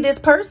going to be this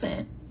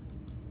person.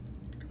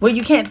 Well,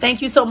 you can't.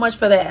 Thank you so much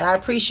for that. I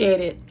appreciate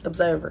it,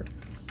 observer.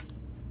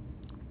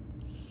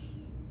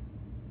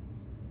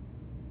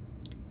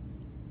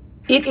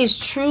 It is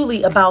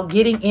truly about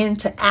getting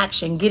into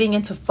action, getting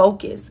into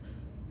focus.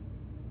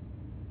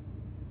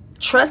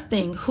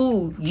 Trusting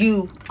who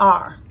you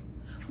are.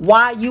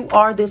 Why you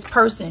are this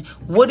person.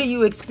 What are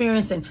you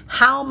experiencing?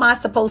 How am I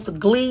supposed to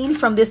glean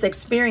from this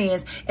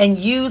experience and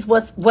use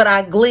what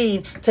I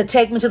glean to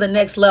take me to the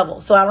next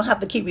level so I don't have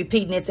to keep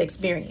repeating this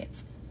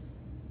experience?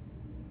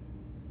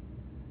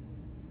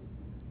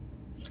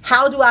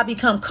 How do I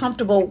become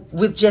comfortable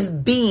with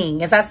just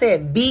being? As I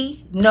said,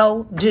 be,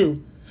 know,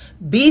 do.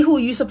 Be who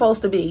you're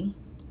supposed to be.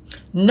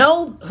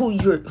 Know who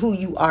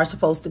you are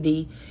supposed to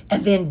be.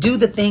 And then do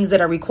the things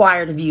that are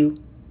required of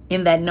you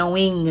in that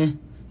knowing.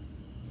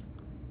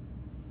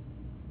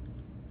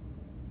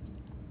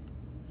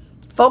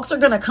 Folks are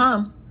going to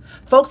come.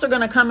 Folks are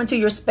going to come into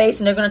your space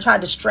and they're going to try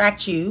to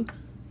distract you.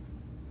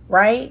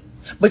 Right?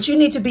 But you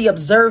need to be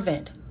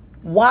observant.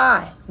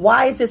 Why?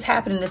 Why is this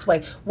happening this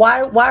way?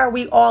 Why are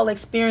we all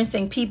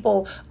experiencing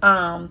people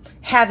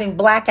having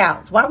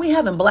blackouts? Why are we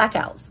having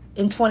blackouts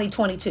in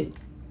 2022?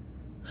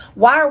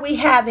 Why are we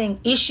having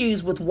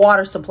issues with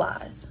water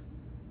supplies?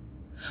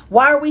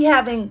 Why are we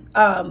having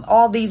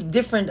all these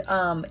different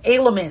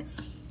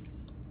ailments,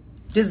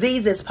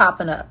 diseases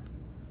popping up?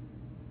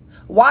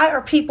 Why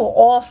are people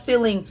all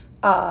feeling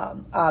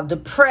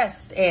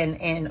depressed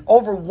and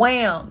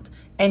overwhelmed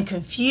and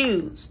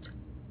confused?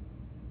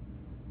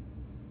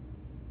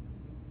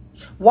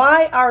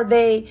 Why are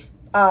they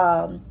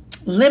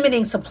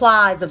limiting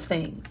supplies of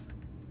things?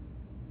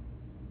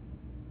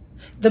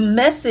 The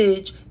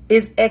message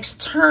is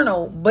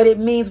external, but it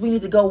means we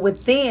need to go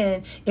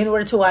within in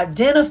order to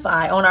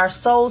identify on our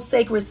soul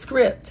sacred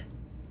script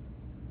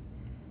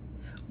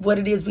what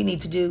it is we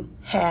need to do,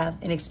 have,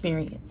 and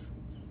experience.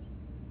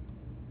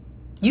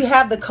 You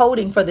have the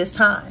coding for this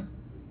time.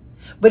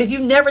 But if you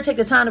never take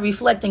the time to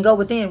reflect and go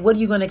within, what are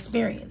you going to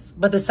experience?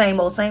 But the same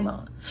old, same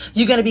old.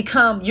 You're going to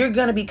become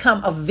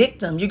a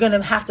victim. You're going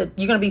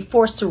to be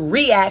forced to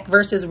react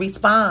versus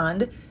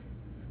respond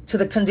to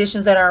the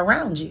conditions that are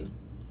around you.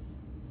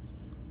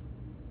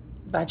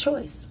 By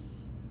choice.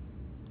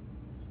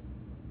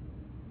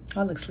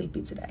 I look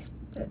sleepy today.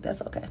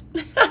 That's okay.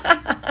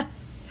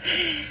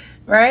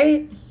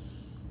 Right?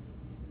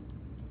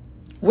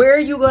 Where are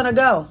you going to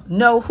go?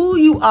 Know who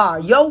you are,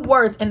 your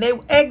worth, and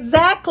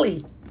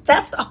exactly.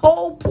 That's the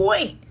whole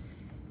point.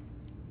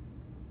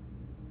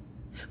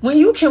 When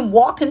you can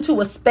walk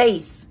into a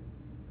space,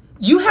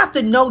 you have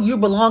to know you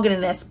belonging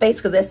in that space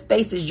because that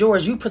space is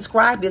yours. You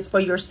prescribed this for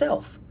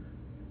yourself.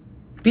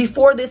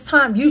 Before this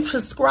time, you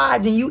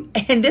prescribed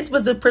and this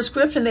was the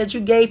prescription that you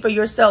gave for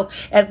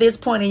yourself at this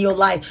point in your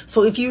life.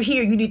 So if you're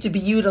here, you need to be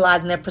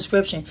utilizing that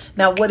prescription.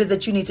 Now, what is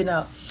it you need to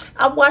know?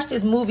 I watched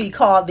this movie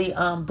called The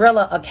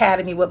Umbrella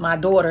Academy with my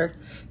daughter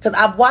because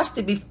I've watched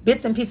it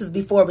bits and pieces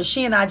before, but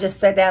she and I just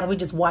sat down and we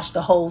just watched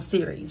the whole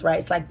series, right?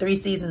 It's like 3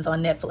 seasons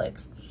on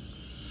Netflix.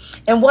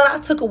 And what I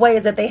took away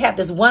is that they have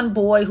this one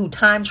boy who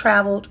time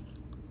traveled.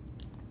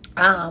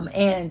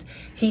 And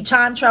he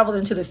time traveled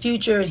into the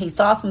future and he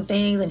saw some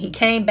things and he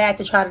came back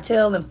to try to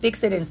tell and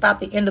fix it and stop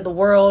the end of the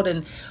world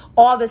and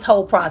all this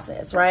whole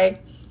process, right?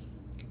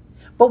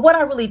 But what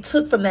I really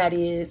took from that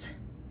is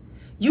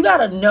you got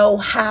to know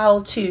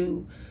how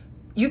to,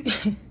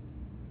 the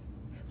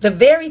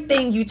very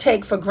thing you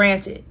take for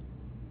granted.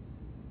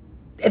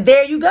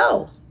 There you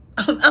go.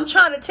 I'm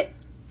trying to take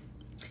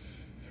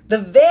the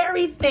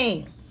very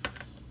thing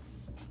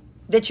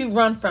that you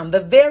run from, the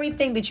very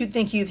thing that you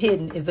think you've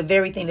hidden is the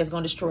very thing that's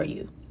going to destroy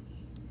you.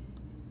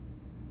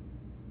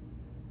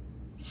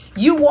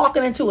 You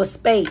walking into a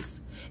space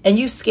and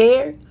you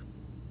scared.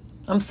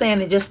 I'm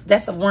saying it just,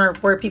 that's a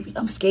word people,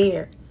 I'm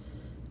scared.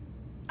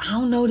 I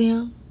don't know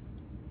them,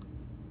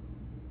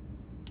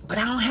 but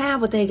I don't have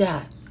what they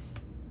got.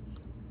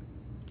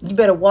 You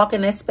better walk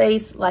in that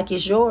space like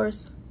it's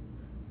yours.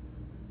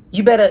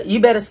 You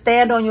better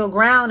stand on your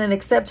ground and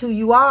accept who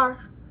you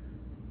are.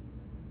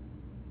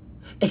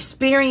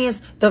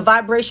 Experience the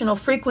vibrational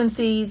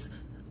frequencies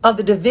of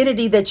the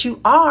divinity that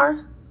you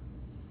are.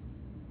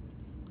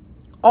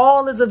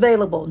 All is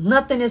available.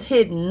 Nothing is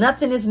hidden.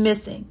 Nothing is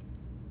missing.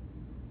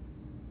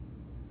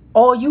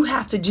 All you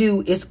have to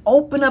do is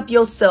open up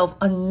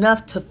yourself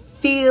enough to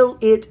feel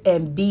it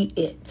and be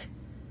it.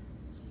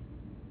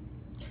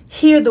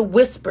 Hear the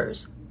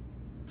whispers.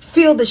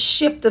 Feel the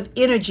shift of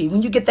energy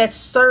when you get that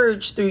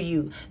surge through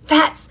you.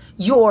 That's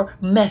your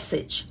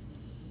message.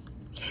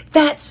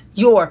 That's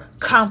your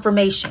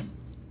confirmation.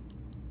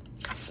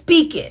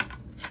 Speak it.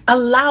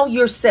 Allow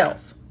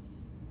yourself.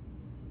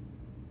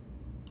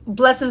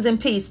 Blessings and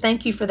peace.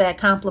 Thank you for that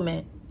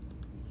compliment.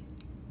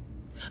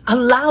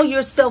 Allow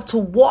yourself to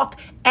walk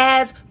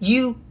as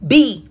you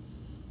be.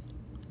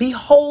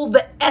 Behold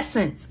the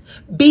essence.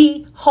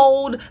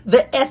 Behold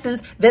the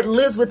essence that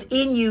lives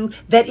within you,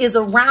 that is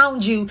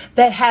around you,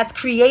 that has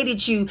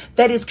created you,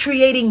 that is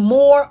creating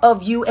more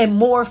of you and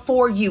more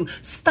for you.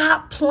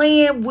 Stop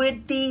playing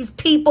with these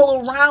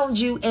people around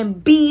you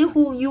and be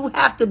who you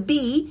have to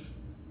be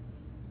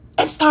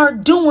and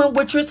start doing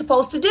what you're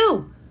supposed to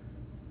do.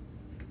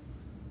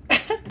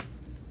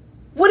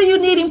 What are you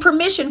needing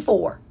permission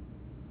for?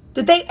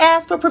 Did they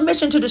ask for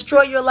permission to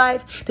destroy your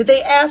life? Did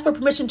they ask for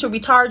permission to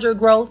retard your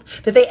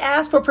growth? Did they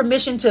ask for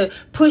permission to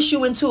push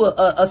you into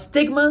a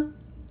stigma?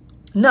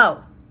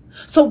 No.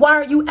 So why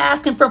are you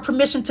asking for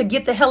permission to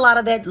get the hell out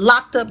of that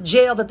locked up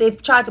jail that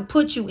they've tried to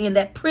put you in,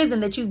 that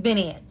prison that you've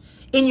been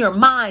in your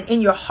mind,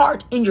 in your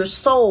heart, in your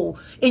soul,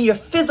 in your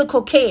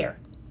physical care,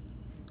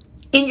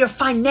 in your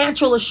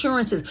financial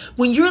assurances?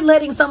 When you're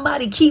letting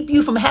somebody keep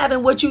you from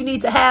having what you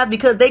need to have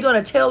because they're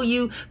going to tell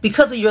you,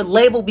 because of your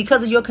label,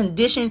 because of your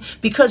condition,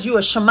 because you're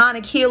a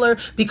shamanic healer,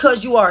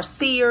 because you are a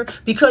seer,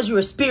 because you're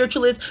a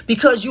spiritualist,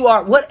 because you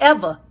are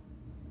whatever,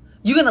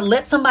 you're going to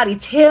let somebody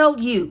tell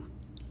you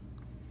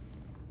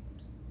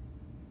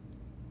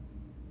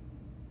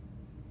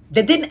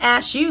that didn't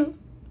ask you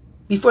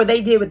before they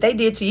did what they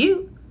did to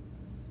you.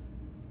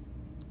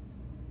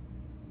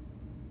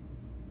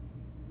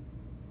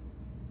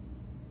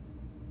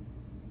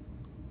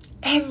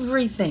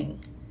 Everything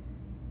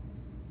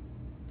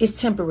is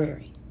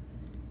temporary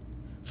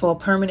for a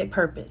permanent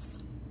purpose.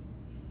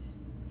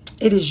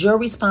 It is your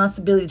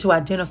responsibility to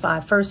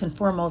identify, first and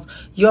foremost,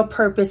 your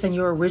purpose and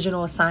your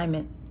original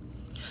assignment.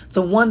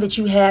 The one that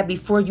you had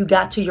before you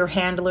got to your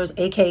handlers,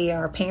 aka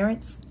our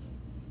parents,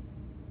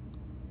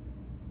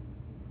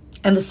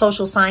 and the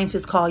social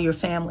scientists call your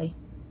family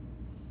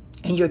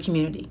and your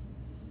community.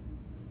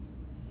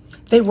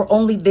 They were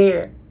only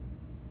there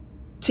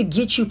to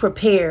get you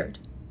prepared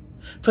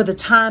for the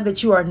time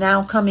that you are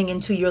now coming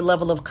into your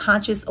level of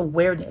conscious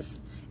awareness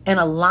and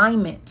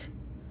alignment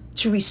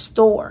to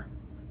restore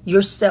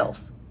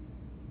yourself,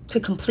 to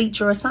complete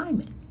your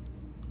assignment,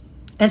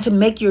 and to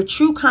make your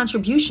true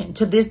contribution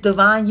to this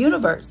divine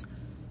universe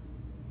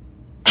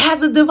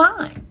as a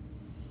divine.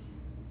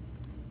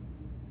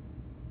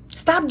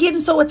 Stop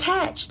getting so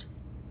attached.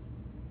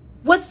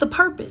 What's the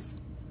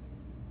purpose?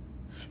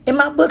 In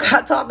my book,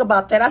 I talk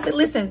about that. I said,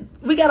 listen,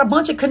 we got a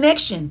bunch of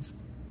connections.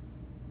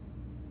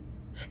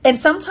 And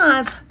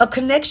sometimes a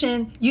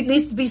connection, you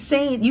needs to be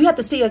seen. You have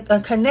to see a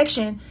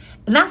connection.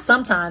 Not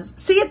sometimes.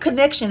 See a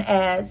connection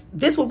as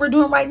this, what we're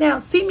doing right now.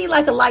 See me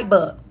like a light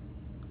bulb.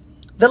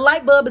 The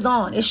light bulb is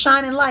on. It's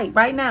shining light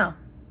right now.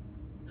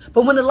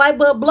 But when the light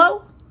bulb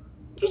blow,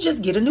 you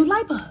just get a new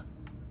light bulb.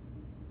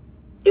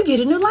 You get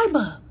a new light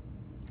bulb.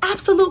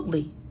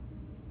 Absolutely.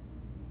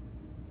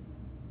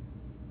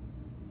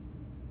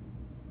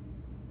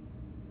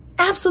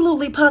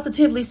 Absolutely,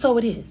 positively, so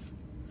it is.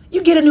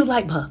 You get a new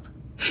light bulb.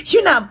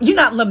 You're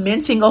not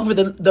lamenting over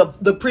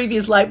the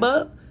previous light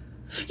bulb.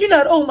 You're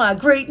not, oh my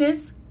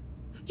greatness.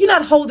 You're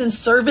not holding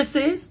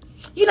services.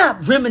 You're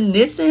not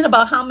reminiscing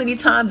about how many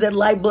times that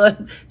light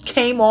bulb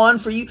came on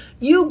for you.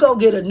 You go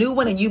get a new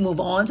one and you move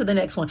on to the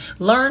next one.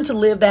 Learn to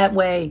live that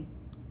way.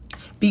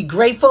 Be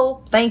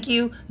grateful. Thank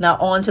you. Now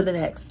on to the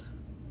next.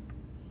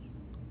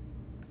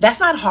 That's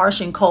not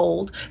harsh and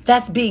cold.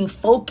 That's being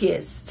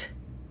focused.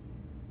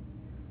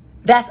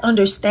 That's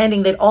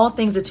understanding that all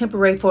things are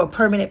temporary for a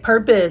permanent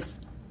purpose.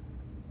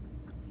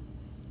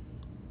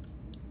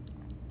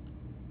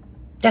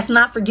 That's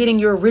not forgetting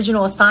your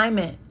original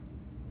assignment.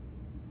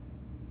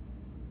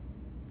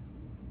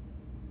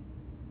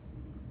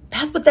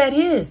 That's what that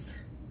is.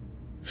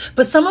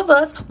 But some of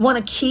us want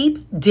to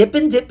keep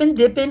dipping,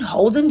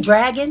 holding,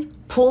 dragging,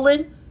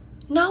 pulling.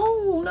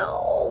 No.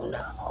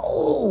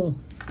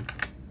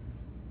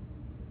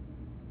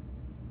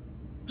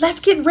 Let's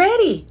get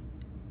ready.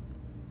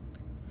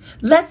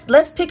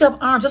 Let's pick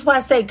up arms. That's why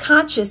I say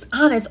conscious,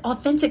 honest,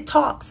 authentic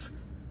talks.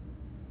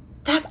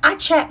 I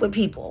chat with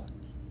people.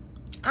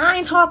 I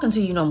ain't talking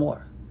to you no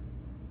more.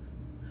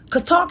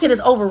 Because talking is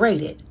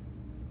overrated.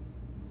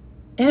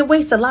 And it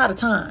wastes a lot of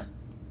time.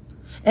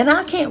 And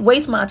I can't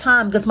waste my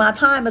time because my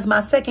time is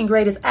my second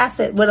greatest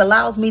asset, what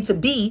allows me to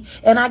be,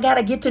 and I got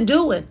to get to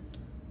doing.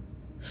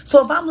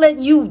 So if I'm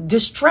letting you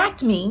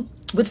distract me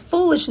with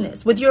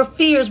foolishness, with your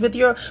fears, with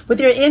your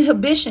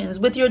inhibitions,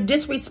 with your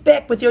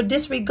disrespect, with your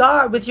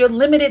disregard, with your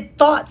limited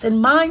thoughts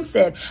and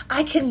mindset,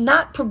 I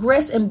cannot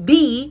progress and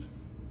be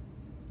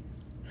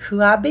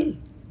who I be.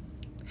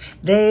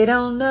 They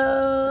don't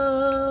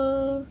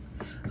know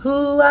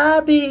who I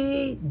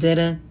be.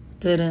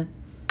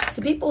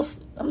 So people,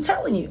 I'm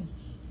telling you,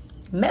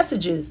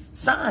 messages,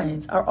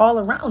 signs are all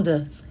around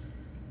us.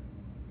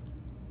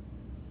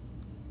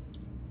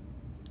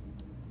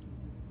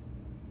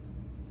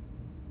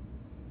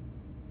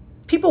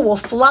 People will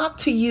flock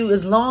to you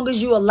as long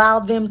as you allow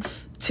them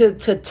to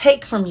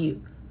take from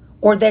you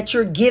or that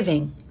you're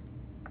giving.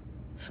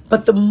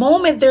 But the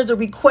moment there's a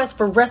request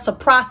for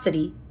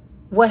reciprocity,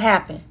 what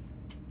happened?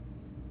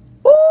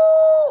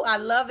 Ooh, I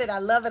love it. I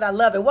love it. I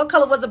love it. What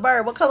color was the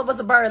bird? What color was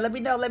the bird? Let me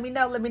know. Let me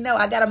know. Let me know.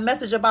 I got a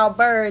message about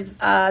birds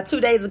 2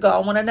 days ago.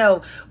 I want to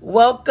know.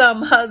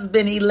 Welcome,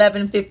 husband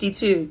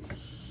 1152.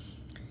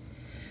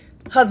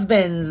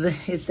 Husbands,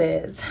 it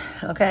says.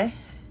 Okay.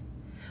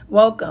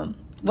 Welcome.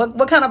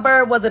 What kind of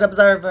bird was it,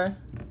 observer?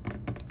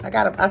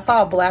 I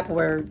saw a black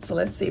bird. So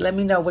let's see. Let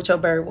me know what your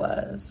bird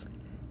was.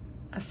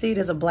 I see it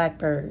as a black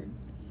bird.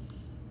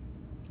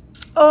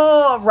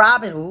 Oh,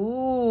 robin.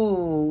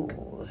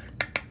 Ooh.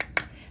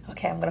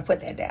 Okay, I'm going to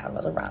put that down. It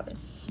was a robin.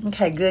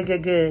 Okay,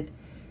 good.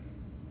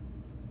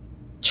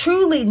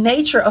 Truly,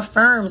 nature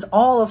affirms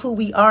all of who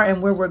we are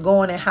and where we're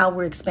going and how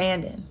we're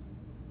expanding.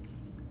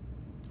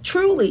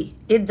 Truly,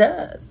 it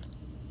does.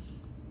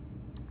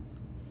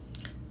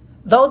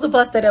 Those of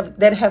us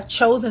that have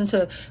chosen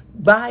to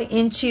buy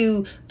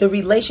into the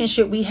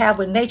relationship we have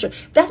with nature,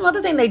 that's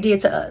another thing they did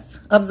to us.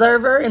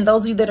 Observer, and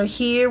those of you that are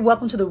here,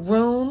 welcome to the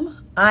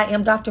room. I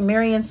am Dr.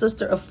 Marrian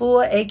Sista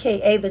Efua,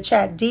 aka the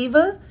Chat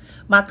Diva.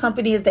 My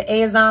company is the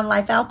Azon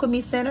Life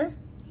Alchemy Center.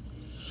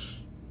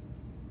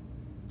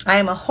 I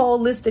am a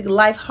holistic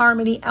Life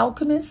Harmony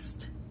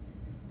Alchemist,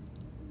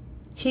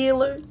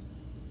 healer,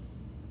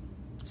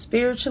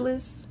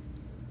 spiritualist.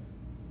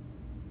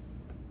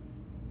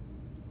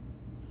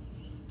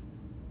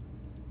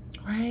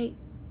 Right?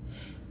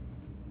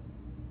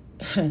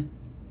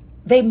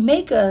 They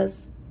make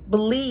us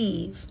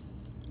believe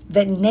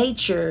that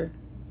nature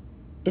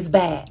is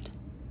bad.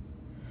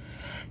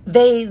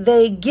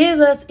 They give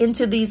us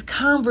into these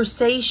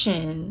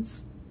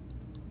conversations.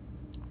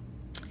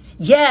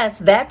 Yes,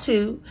 that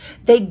too.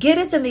 They get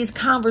us in these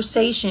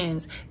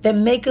conversations that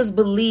make us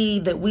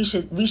believe that we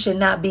should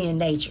not be in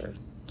nature.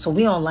 So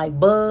we don't like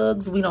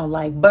bugs, we don't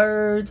like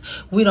birds,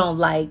 we don't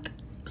like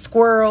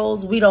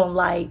squirrels, we don't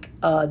like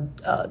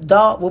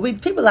dog. Well,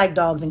 people like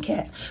dogs and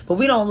cats, but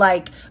we don't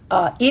like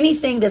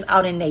anything that's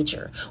out in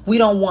nature. We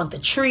don't want the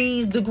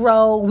trees to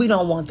grow. We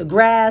don't want the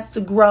grass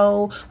to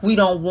grow. We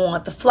don't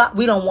want the flock.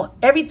 We don't want,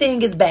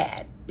 everything is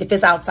bad if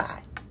it's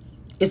outside.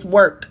 It's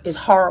work. It's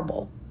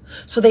horrible.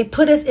 So they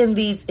put us in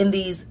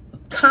these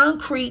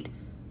concrete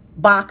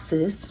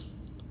boxes.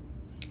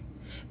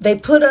 They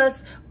put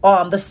us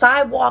the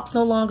sidewalks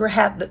no longer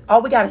have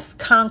all we got is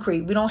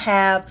concrete. We don't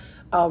have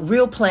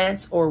real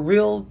plants or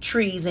real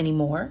trees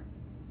anymore.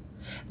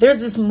 There's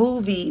this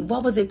movie,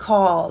 what was it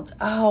called?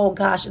 Oh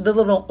gosh, the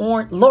little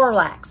orange,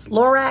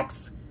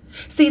 Lorax.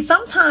 See,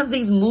 sometimes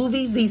these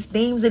movies, these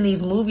themes in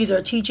these movies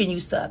are teaching you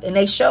stuff. And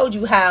they showed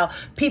you how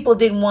people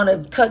didn't want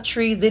to cut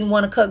trees, didn't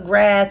want to cut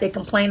grass. They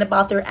complained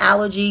about their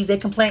allergies. They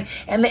complained,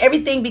 and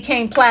everything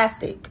became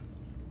plastic.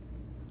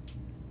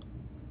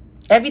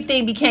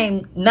 Everything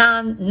became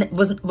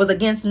was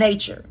against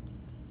nature.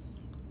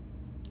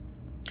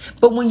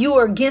 But when you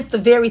are against the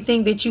very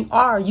thing that you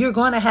are, you're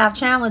going to have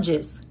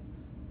challenges.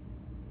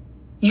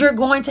 You're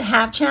going to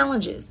have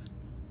challenges.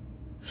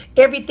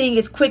 Everything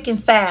is quick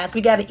and fast. We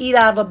got to eat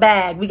out of a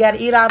bag. We got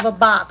to eat out of a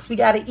box. We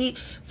got to eat.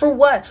 For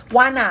what?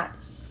 Why not?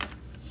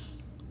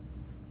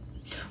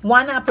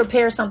 Why not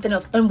prepare something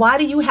else? And why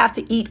do you have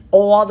to eat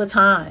all the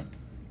time?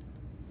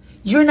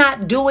 You're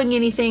not doing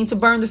anything to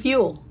burn the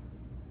fuel.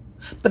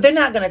 But they're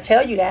not going to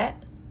tell you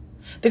that.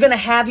 They're going to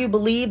have you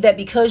believe that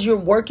because you're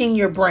working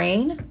your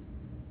brain,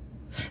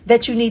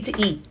 that you need to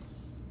eat.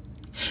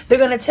 They're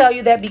going to tell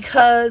you that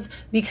because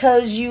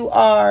you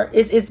are,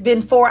 it's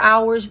been 4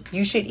 hours,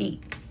 you should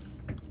eat.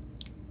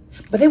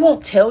 But they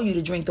won't tell you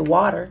to drink the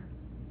water.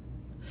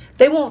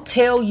 They won't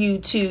tell you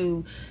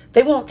to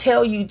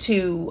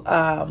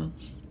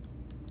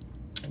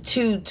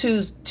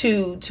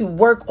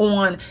work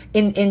on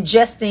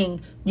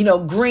ingesting,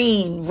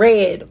 green,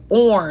 red,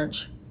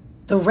 orange,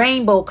 the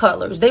rainbow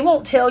colors. They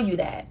won't tell you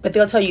that, but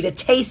they'll tell you to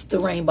taste the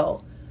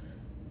rainbow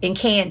in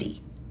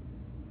candy.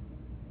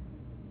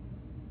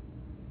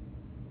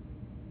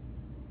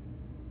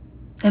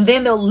 And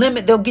then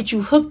they'll get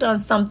you hooked on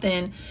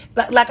something.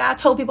 Like I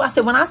told people, I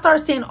said, when I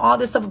started seeing all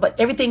this stuff, but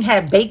everything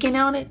had bacon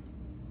on it.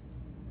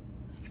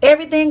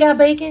 Everything got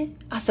bacon.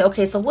 I said,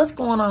 okay, so what's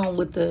going on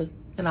with and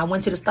I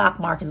went to the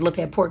stock market to look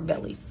at pork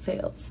belly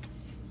sales.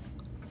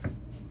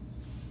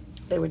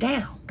 They were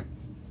down.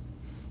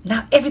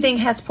 Now everything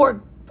has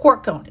pork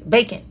pork on it,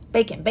 bacon,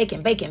 bacon,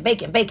 bacon, bacon,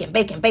 bacon, bacon,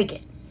 bacon,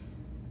 bacon.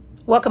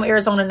 Welcome,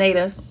 Arizona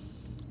native.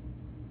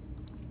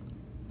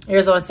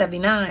 Arizona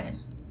 79.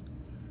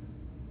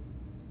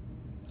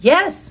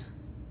 Yes.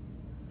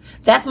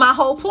 That's my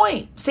whole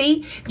point.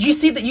 See, you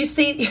see that you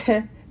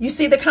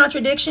see the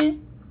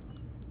contradiction?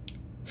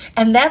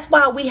 And that's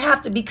why we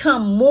have to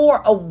become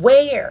more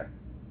aware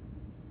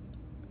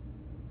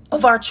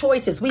of our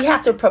choices. We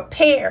have to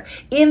prepare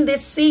in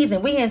this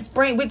season. We in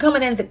spring, we're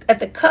coming in at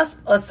the cusp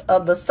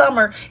of the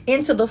summer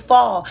into the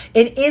fall.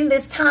 And in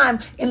this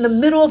time, in the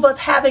middle of us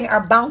having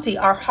our bounty,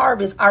 our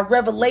harvest, our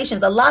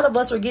revelations, a lot of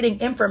us are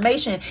getting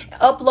information,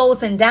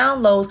 uploads and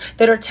downloads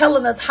that are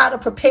telling us how to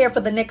prepare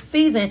for the next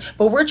season.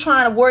 But we're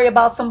trying to worry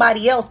about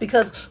somebody else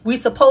because we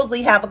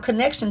supposedly have a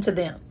connection to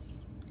them.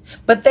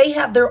 But they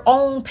have their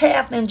own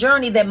path and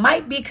journey that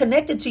might be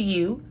connected to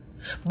you.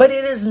 But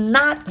it is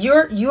not,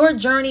 your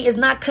journey is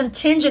not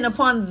contingent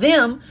upon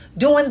them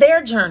doing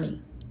their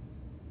journey.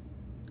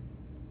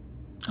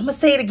 I'm going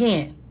to say it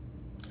again.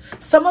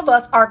 Some of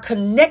us are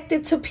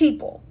connected to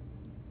people,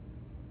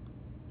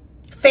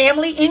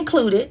 family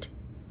included,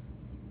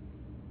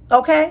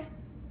 okay?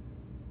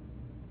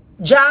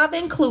 Job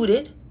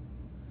included.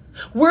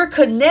 We're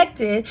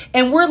connected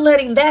and we're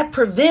letting that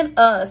prevent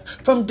us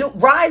from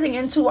rising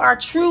into our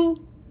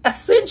true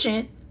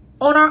ascension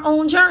on our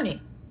own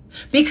journey.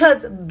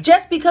 Because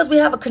just because we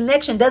have a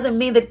connection doesn't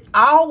mean that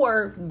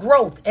our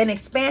growth and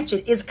expansion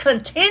is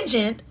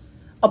contingent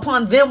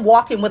upon them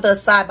walking with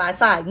us side by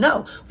side.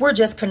 No, we're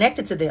just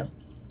connected to them.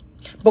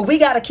 But we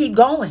got to keep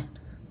going.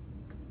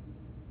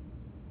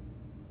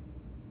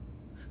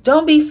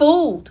 Don't be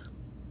fooled.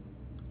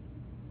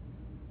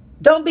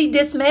 Don't be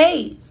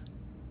dismayed.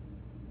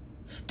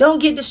 Don't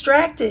get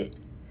distracted.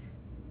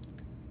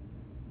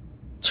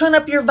 Turn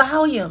up your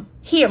volume.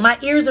 Here, my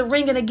ears are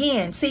ringing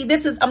again. See,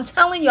 I'm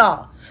telling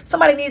y'all.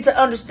 Somebody needs to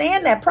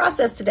understand that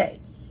process today.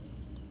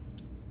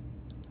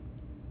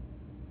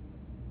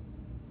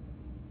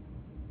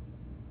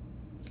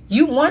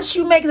 Once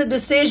you make the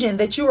decision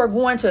that you are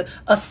going to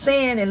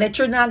ascend and that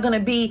you're not going to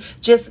be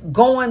just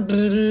going,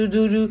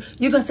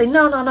 you can say,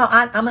 no,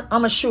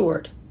 I'm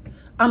assured.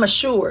 I'm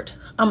assured.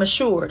 I'm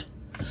assured.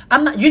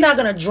 You're not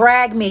going to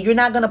drag me. You're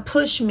not going to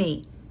push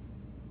me.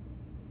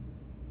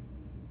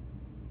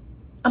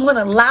 I'm going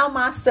to allow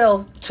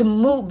myself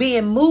to be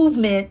in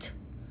movement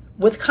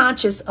with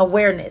conscious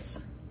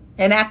awareness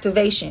and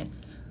activation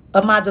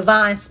of my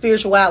divine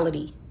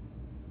spirituality.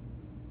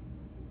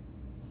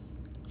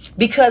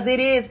 Because it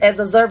is, as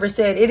the observer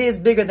said, it is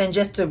bigger than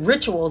just the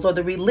rituals or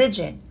the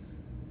religion.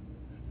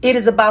 It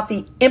is about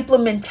the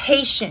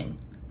implementation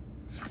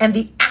and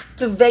the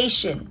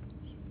activation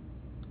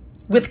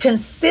with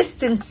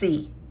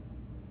consistency.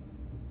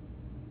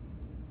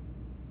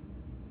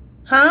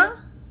 Huh?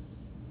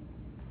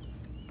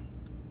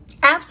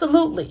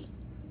 Absolutely.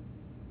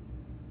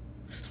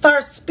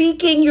 Start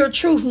speaking your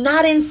truth,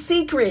 not in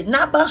secret,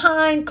 not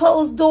behind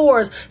closed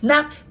doors,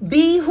 not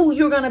be who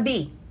you're going to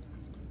be.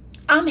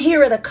 I'm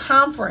here at a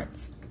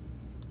conference.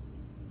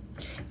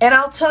 And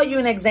I'll tell you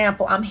an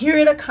example. I'm here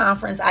at a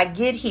conference. I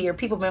get here.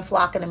 People have been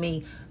flocking to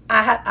me.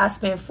 I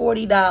spent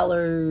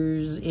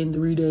 $40 in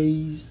 3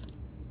 days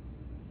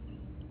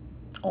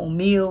on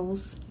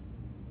meals,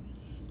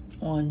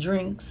 on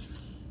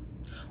drinks,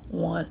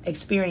 on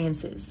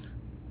experiences.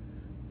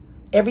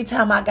 Every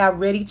time I got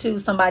ready to,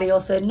 somebody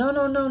else said, no.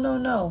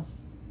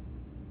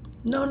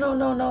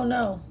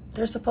 No.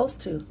 They're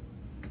supposed to.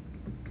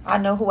 I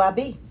know who I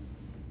be.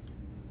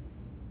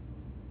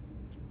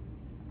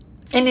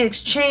 And in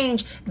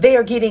exchange, they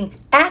are getting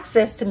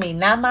access to me,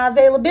 not my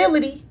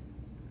availability,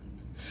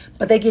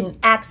 but they're getting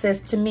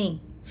access to me.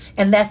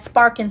 And that's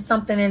sparking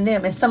something in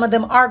them. And some of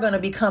them are going to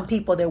become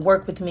people that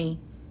work with me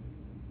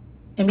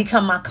and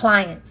become my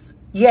clients.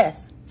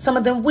 Yes, some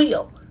of them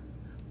will.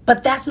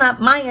 But that's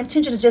not my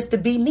intention, is just to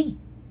be me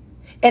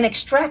and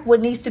extract what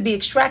needs to be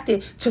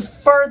extracted to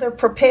further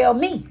propel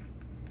me.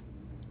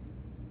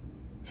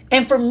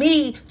 And for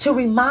me to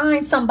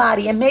remind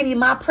somebody, and maybe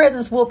my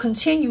presence will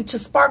continue to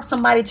spark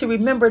somebody to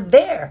remember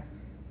their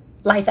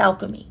life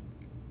alchemy.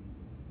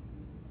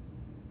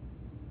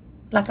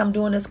 Like I'm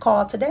doing this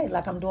call today,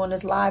 like I'm doing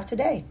this live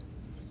today.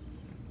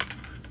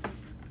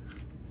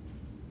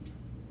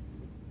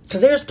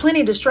 Because there's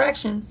plenty of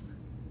distractions.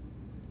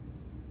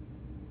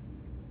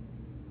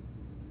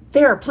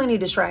 There are plenty of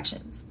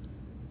distractions.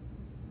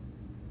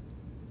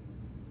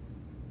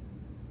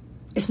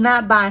 It's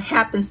not by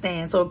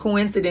happenstance or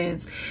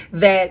coincidence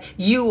that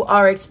you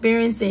are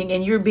experiencing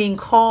and you're being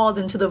called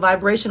into the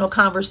vibrational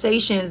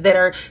conversations that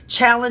are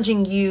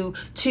challenging you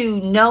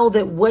to know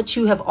that what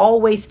you have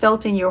always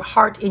felt in your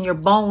heart, in your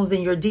bones,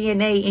 in your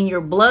DNA, in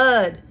your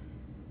blood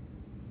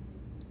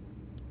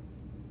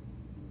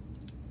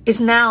is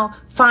now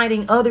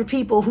finding other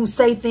people who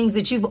say things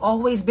that you've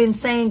always been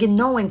saying and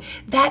knowing.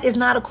 That is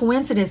not a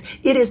coincidence.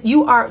 It is,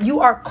 you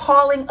are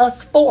calling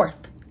us forth.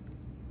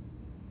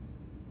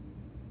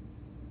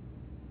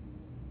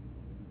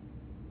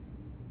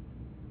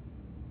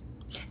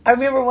 I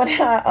remember when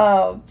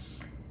how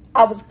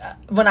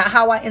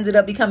I ended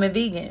up becoming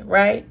vegan,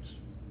 right?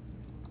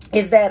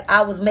 is that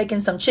I was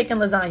making some chicken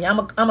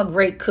lasagna. I'm a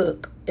great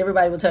cook.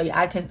 Everybody will tell you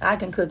I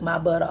can cook my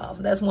butt off.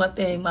 That's one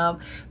thing.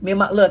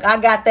 Look, I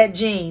got that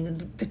gene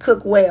to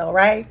cook well,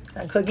 right?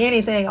 I cook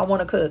anything I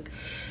want to cook.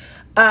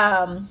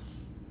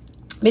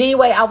 But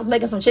anyway, I was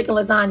making some chicken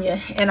lasagna,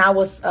 and I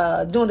was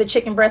doing the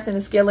chicken breast in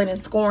the skillet and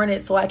scoring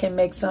it so I can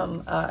make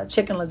some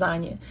chicken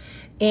lasagna.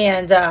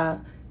 And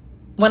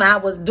when I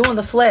was doing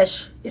the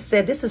flesh, it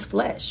said, this is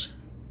flesh.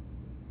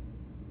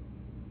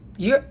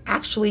 You're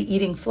actually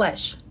eating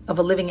flesh of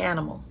a living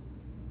animal.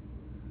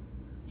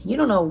 You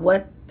don't know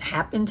what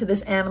happened to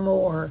this animal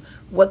or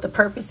what the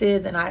purpose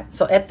is. And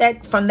so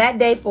from that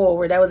day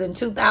forward, that was in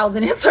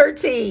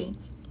 2013,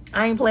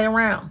 I ain't playing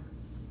around.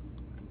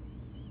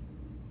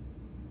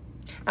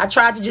 I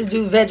tried to just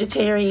do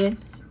vegetarian.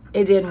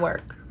 It didn't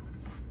work.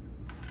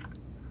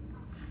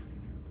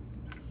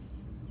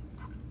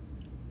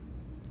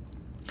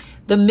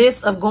 The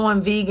myths of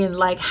going vegan,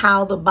 like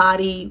how the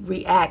body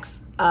reacts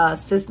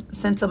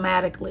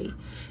symptomatically.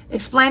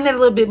 Explain that a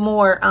little bit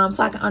more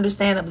so I can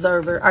understand,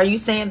 observer. Are you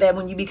saying that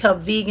when you become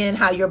vegan,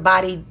 how your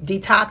body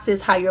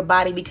detoxes, how your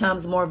body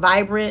becomes more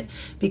vibrant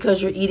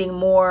because you're eating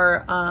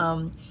more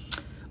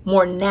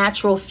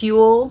natural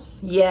fuel?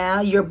 Yeah,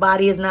 your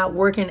body is not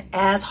working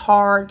as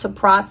hard to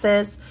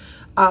process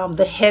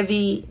the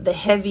heavy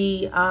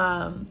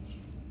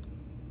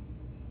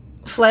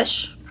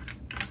flesh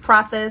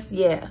process.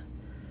 Yeah.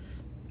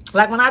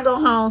 Like when I go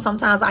home,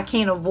 sometimes I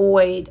can't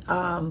avoid,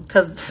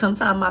 because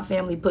sometimes my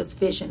family puts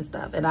fish and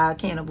stuff and I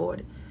can't avoid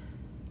it.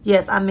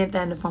 Yes, I meant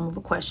that in the form of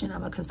a question.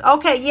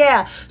 Okay,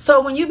 yeah. So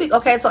when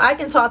so I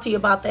can talk to you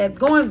about that.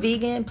 Going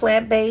vegan,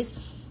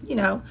 plant-based,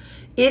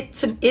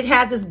 it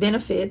has its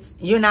benefits.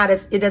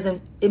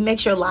 It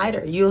makes you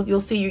lighter.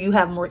 You'll see you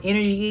have more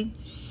energy.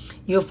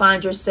 You'll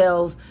find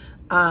yourself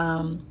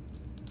having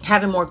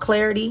more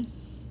clarity.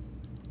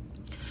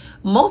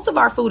 Most of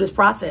our food is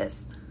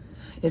processed.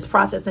 It's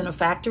processed in a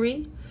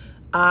factory.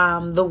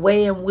 The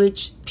way in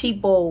which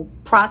people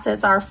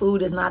process our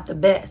food is not the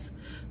best.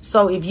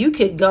 So if you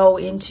could go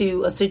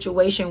into a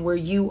situation where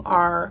you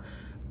are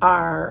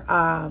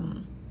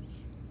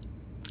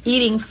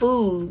eating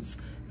foods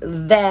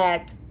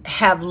that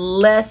have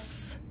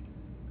less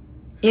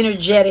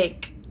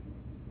energetic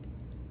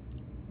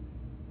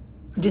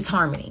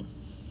disharmony,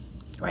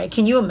 right?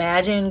 Can you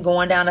imagine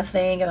going down a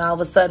thing and all of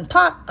a sudden,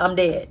 pop, I'm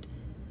dead?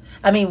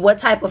 I mean, what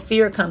type of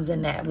fear comes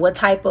in that?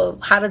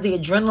 How does the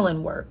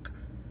adrenaline work?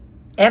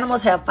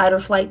 Animals have fight or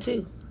flight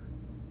too.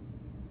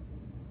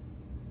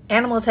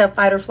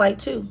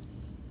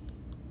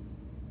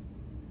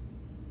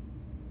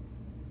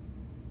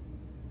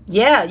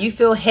 Yeah, you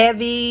feel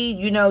heavy,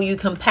 you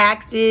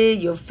compacted,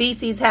 your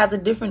feces has a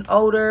different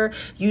odor,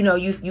 you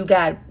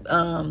got,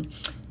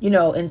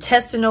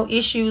 intestinal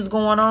issues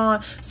going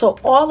on. So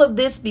all of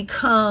this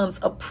becomes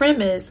a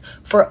premise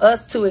for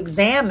us to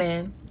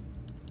examine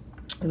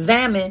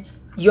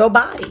your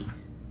body.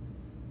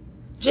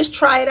 Just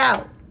try it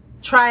out.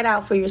 Try it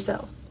out for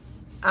yourself.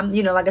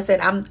 Like I said,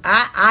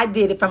 I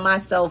did it for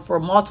myself for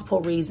multiple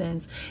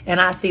reasons,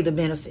 and I see the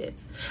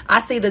benefits. I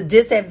see the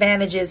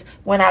disadvantages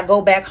when I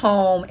go back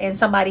home and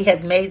somebody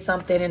has made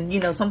something, and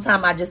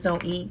sometimes I just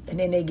don't eat, and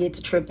then they get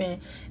to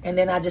tripping, and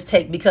then I just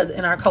take, because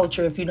in our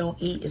culture, if you don't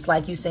eat, it's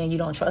like you saying you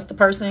don't trust the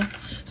person.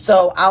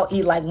 So I'll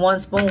eat like one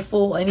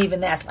spoonful, and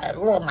even that's like,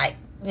 oh my,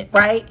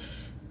 right?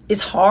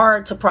 It's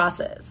hard to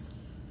process.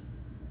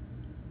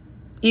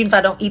 Even if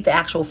I don't eat the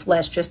actual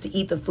flesh, just to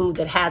eat the food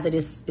that has it,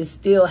 it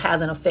still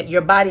has an effect.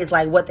 Your body is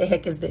like, what the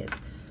heck is this?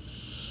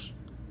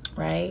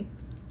 Right?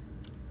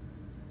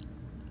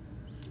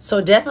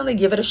 So definitely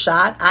give it a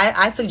shot.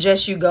 I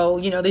suggest you go,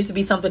 there used to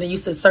be something that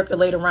used to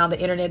circulate around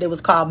the internet. It was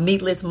called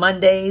Meatless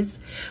Mondays,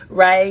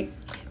 right?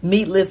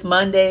 Meatless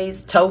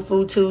Mondays,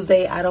 Tofu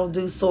Tuesday. I don't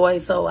do soy,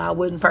 so I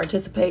wouldn't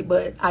participate,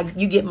 but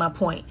you get my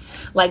point.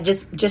 Like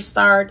just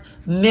start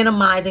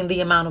minimizing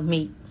the amount of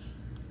meat.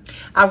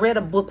 I read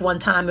a book one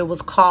time. It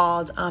was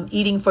called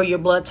Eating for Your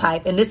Blood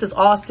Type. And this is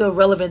all still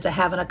relevant to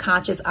having a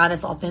conscious,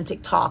 honest,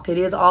 authentic talk. It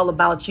is all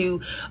about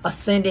you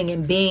ascending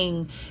and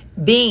being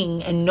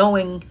and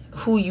knowing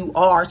who you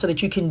are so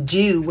that you can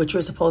do what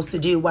you're supposed to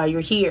do while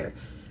you're here.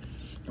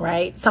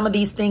 Right? Some of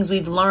these things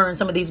we've learned,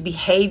 some of these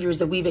behaviors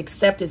that we've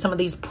accepted, some of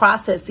these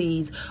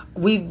processes,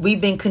 we've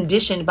been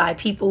conditioned by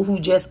people who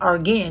just are,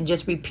 again,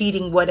 just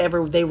repeating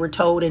whatever they were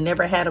told and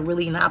never had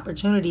an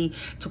opportunity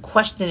to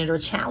question it or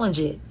challenge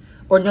it,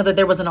 or know that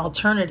there was an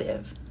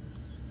alternative.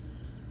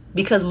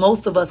 Because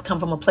most of us come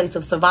from a place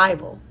of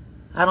survival.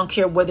 I don't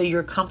care whether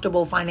you're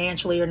comfortable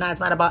financially or not.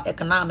 It's not about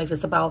economics.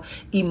 It's about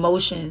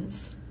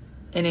emotions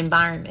and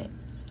environment.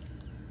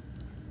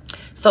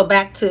 So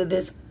back to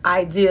this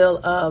ideal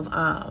of,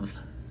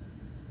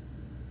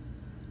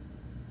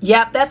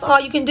 that's all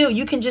you can do.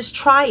 You can just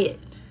try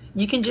it.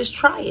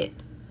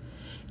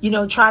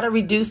 Try to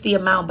reduce the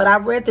amount. But I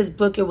read this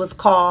book. It was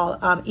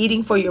called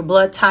Eating for Your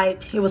Blood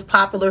Type. It was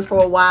popular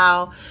for a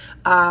while.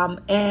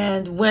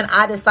 And when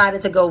I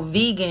decided to go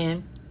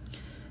vegan,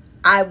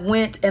 I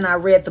went and I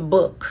read the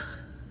book.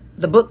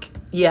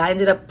 I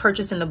ended up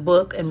purchasing the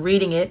book and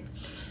reading it.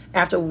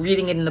 after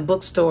reading it in the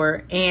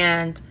bookstore.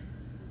 And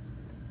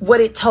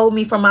what it told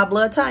me from my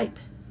blood type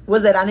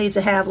was that I need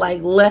to have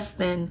like less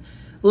than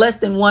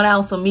 1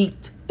 ounce of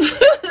meat,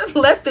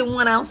 less than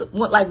 1 ounce,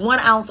 like 1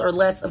 ounce or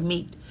less of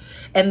meat,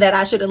 and that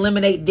I should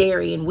eliminate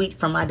dairy and wheat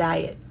from my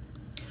diet.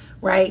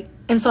 Right.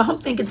 And so I'm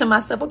thinking to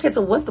myself, okay,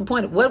 so what's the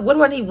point? What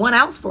do I need 1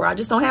 ounce for? I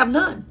just don't have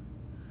none.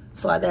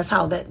 So that's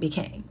how that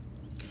became.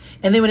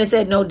 And then when it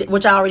said no,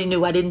 which I already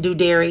knew, I didn't do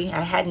dairy.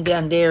 I hadn't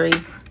done dairy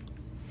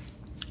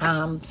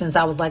since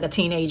I was like a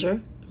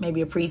teenager,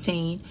 maybe a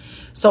preteen.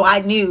 So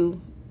I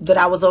knew that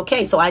I was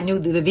okay. So I knew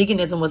that the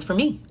veganism was for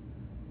me.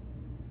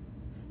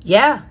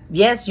 Yeah.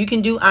 Yes, you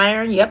can do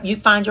iron. Yep. You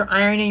find your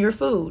iron in your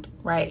food,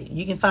 right?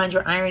 You can find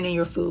your iron in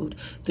your food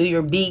through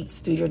your beets,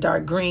 through your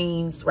dark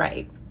greens,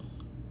 right?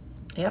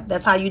 Yep,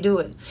 that's how you do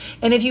it.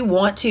 And if you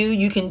want to,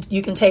 you can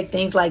take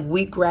things like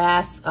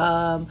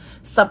wheatgrass,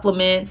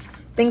 supplements,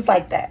 things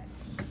like that.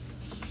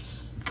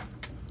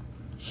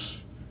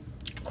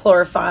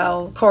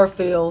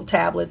 Chlorophyll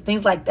tablets,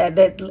 things like that,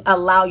 that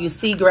allow you,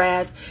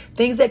 seagrass,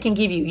 things that can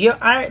give you your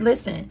iron.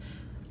 Listen,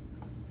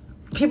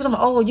 people say,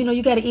 oh,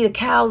 you got to eat a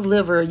cow's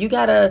liver. You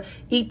got to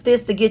eat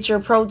this to get your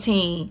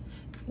protein.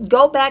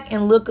 Go back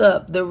and look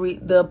up the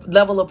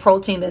level of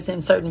protein that's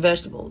in certain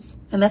vegetables.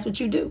 And that's what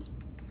you do.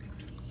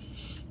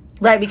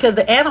 Right, because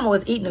the animal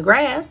is eating the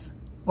grass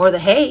or the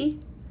hay,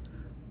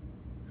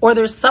 or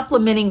they're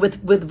supplementing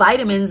with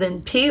vitamins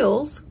and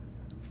pills.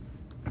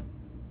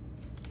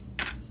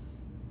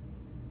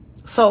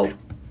 So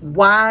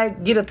why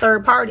get a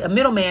third party, a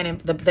middleman? And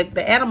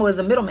the animal is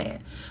a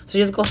middleman. So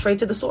just go straight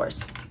to the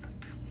source.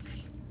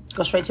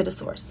 Go straight to the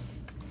source.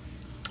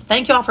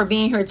 Thank y'all for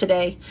being here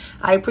today.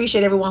 I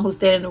appreciate everyone who's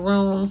staying in the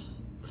room,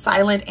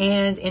 silent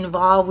and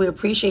involved. We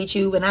appreciate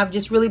you. And I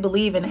just really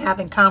believe in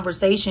having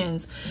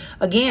conversations,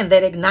 again,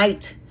 that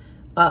ignite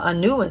a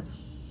new one.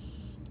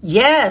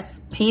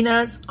 Yes,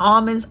 peanuts,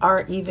 almonds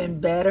are even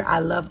better. I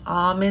love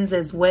almonds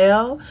as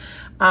well.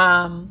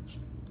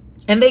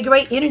 And they're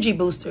great energy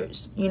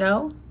boosters,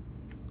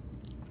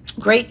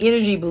 great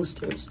energy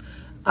boosters.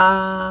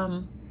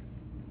 Yeah,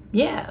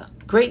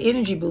 great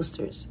energy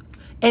boosters.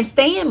 And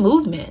stay in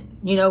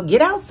movement,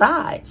 get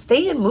outside,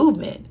 stay in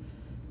movement.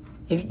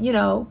 If,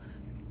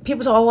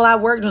 people say, oh, well, I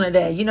worked on a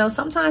day.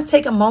 Sometimes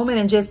take a moment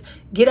and just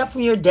get up from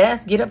your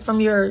desk, get up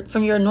from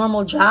your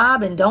normal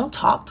job, and don't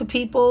talk to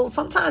people.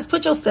 Sometimes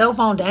put your cell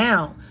phone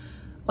down,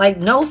 like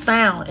no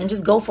sound, and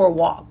just go for a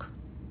walk.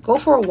 Go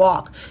for a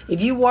walk.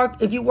 If you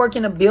work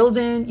in a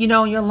building,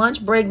 on your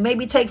lunch break,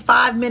 maybe take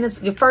 5 minutes,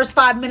 the first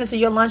 5 minutes of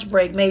your lunch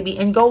break, maybe,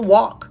 and go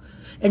walk.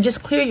 And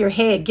just clear your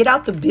head. Get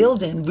out the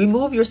building.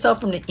 Remove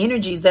yourself from the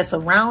energies that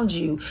surround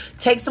you.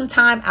 Take some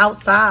time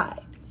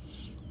outside.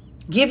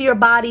 Give your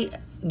body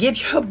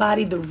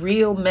the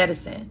real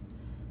medicine.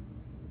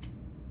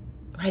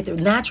 Right? The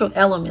natural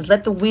elements.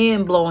 Let the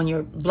wind blow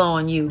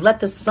on you. Let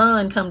the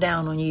sun come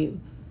down on you.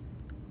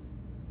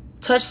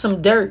 Touch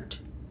some dirt.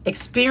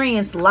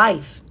 Experience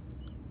life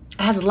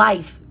as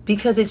life,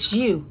 because it's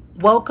you.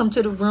 Welcome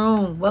to the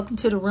room. Welcome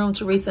to the room,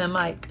 Teresa and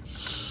Mike.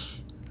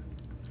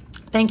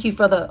 Thank you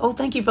for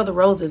the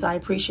roses. I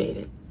appreciate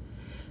it.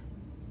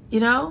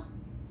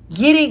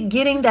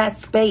 Getting that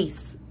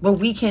space where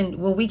we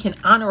can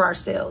honor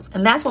ourselves.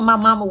 And that's what my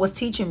mama was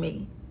teaching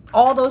me.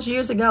 All those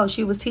years ago,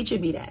 she was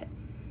teaching me that.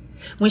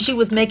 When she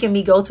was making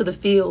me go to the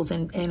fields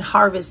and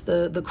harvest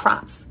the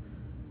crops.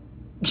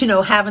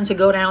 Having to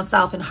go down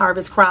south and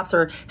harvest crops,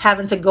 or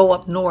having to go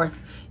up north,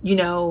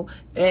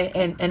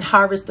 and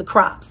harvest the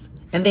crops,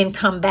 and then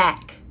come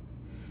back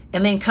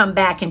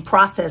and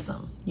process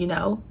them,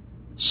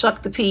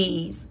 shuck the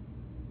peas,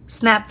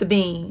 snap the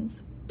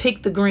beans,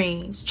 pick the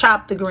greens,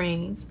 chop the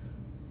greens,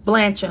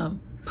 blanch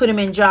them, put them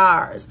in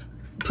jars,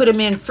 put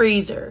them in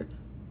freezer.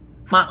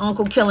 My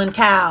uncle killing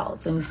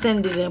cows and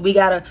send it, and we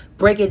got to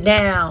break it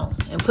down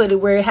and put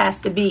it where it has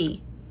to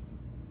be.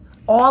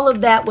 All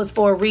of that was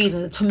for a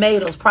reason. The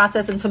tomatoes,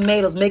 processing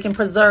tomatoes, making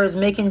preserves,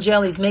 making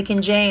jellies,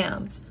 making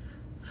jams.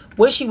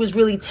 What she was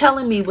really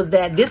telling me was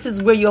that this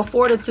is where your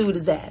fortitude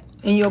is at,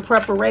 in your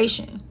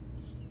preparation.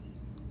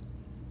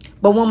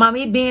 But when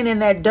mommy being in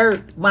that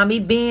dirt, mommy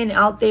being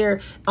out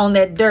there on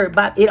that dirt,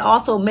 but it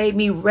also made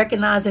me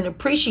recognize and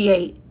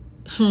appreciate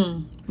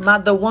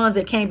the ones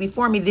that came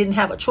before me didn't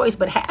have a choice,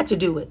 but had to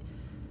do it.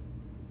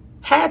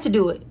 Had to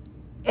do it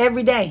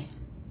every day.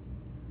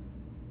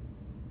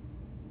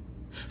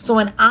 So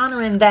in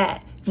honoring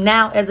that,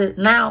 now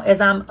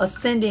as I'm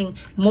ascending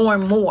more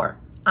and more,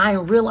 I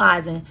am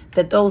realizing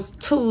that those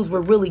tools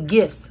were really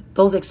gifts.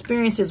 Those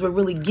experiences were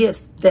really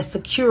gifts that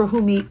secure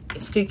me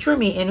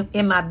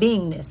in my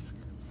beingness.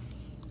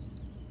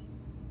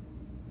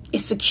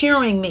 It's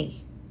securing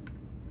me.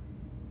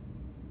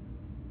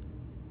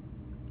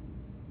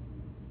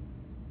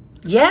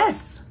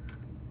 Yes.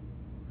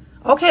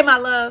 Okay, my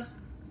love.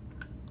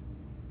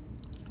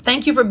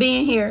 Thank you for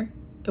being here.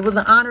 It was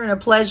an honor and a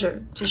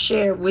pleasure to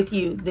share with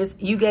you this.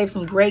 You gave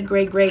some great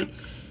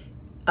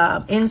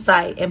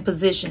insight and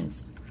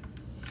positions.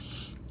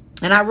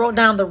 And I wrote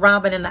down the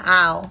robin and the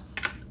owl.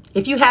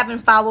 If you haven't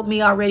followed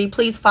me already,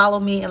 please follow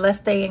me and let's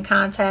stay in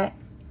contact.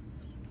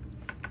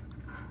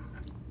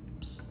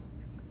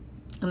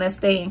 And let's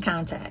stay in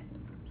contact.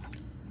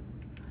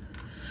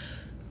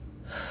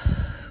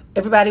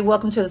 Everybody,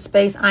 welcome to the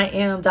space. I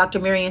am Dr.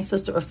 Marrian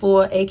Sista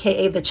Efua,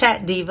 aka the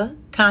Chat Diva.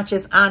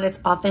 Conscious,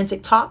 honest,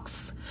 authentic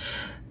talks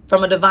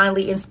from a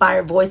divinely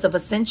inspired voice of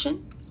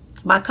ascension.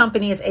 My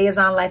company is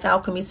Azon Life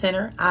Alchemy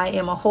Center. I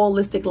am a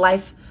holistic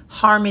life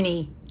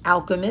harmony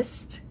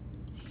alchemist.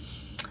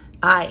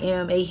 I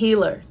am a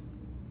healer.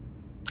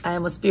 I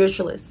am a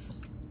spiritualist.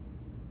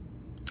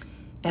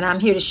 And I'm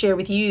here to share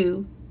with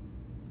you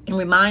and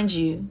remind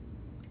you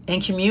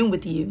and commune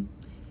with you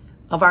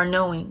of our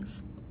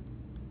knowings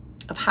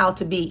of how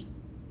to be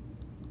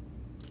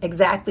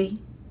exactly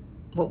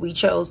what we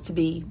chose to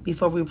be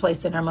before we were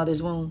placed in our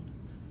mother's womb.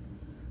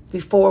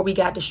 Before we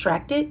got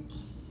distracted,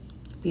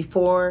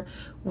 before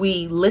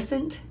we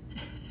listened,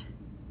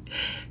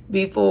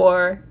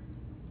 before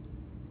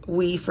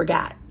we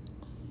forgot.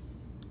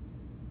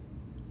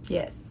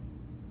 Yes,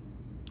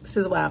 this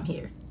is why I'm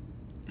here.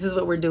 This is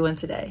what we're doing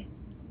today.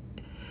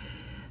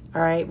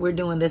 All right, we're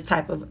doing this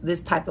type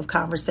of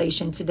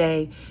conversation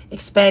today,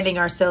 expanding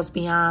ourselves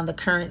beyond the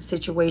current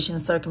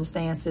situations,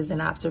 circumstances,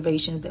 and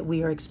observations that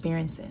we are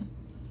experiencing,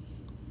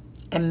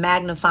 and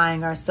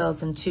magnifying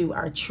ourselves into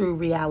our true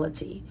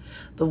reality,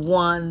 the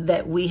one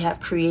that we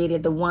have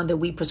created, the one that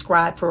we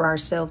prescribe for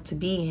ourselves to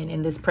be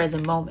in this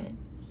present moment.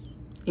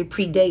 It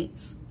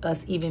predates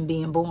us even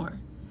being born.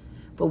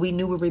 But we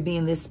knew we were being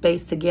in this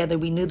space together.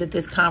 We knew that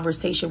this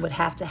conversation would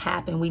have to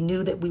happen. We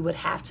knew that we would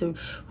have to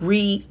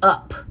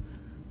re-up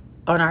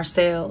on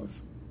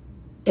ourselves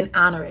and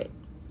honor it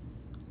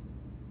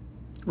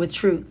with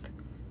truth.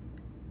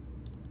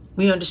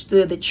 We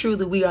understood that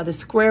truly we are the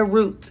square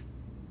root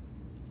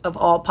of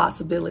all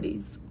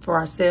possibilities for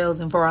ourselves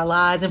and for our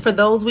lives and for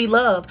those we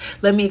love.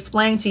 Let me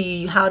explain to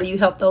you, how do you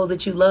help those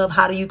that you love?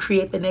 How do you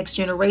create the next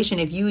generation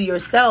if you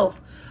yourself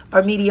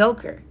are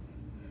mediocre?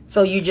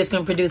 So you're just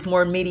going to produce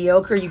more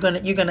mediocre. You're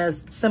going to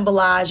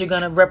symbolize, you're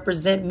going to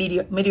represent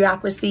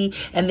mediocrity,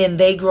 and then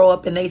they grow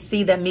up and they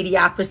see that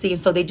mediocrity,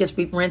 and so they just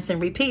rinse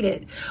and repeat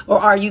it. Or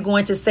are you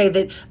going to say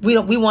that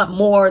we want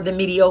more than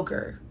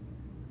mediocre?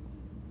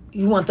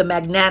 You want the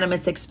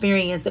magnanimous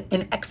experience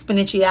and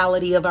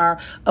exponentiality of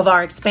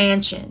our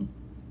expansion,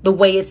 the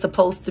way it's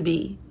supposed to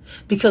be.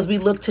 Because we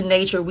look to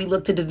nature, we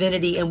look to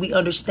divinity, and we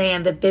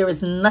understand that there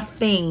is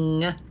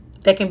nothing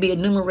that can be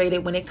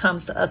enumerated when it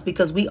comes to us,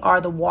 because we are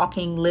the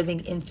walking,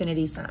 living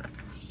infinity sign.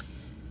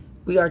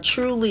 We are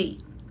truly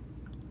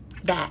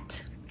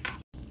that.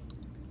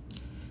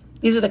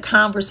 These are the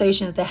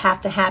conversations that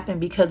have to happen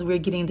because we're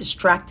getting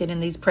distracted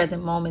in these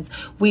present moments.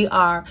 We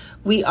are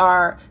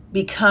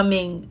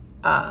becoming,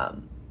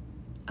 I'm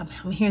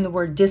hearing the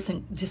word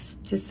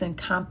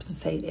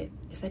disincompensated.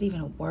 Is that even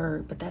a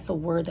word? But that's a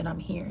word that I'm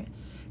hearing.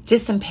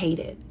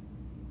 Dissipated.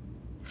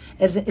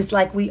 It's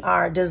like we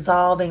are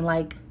dissolving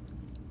like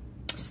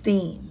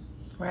steam,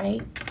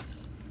 right?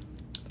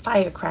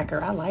 Firecracker,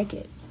 I like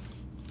it.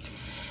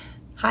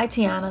 Hi,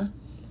 Tiana.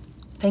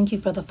 Thank you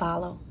for the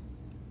follow.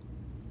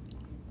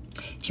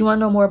 If you want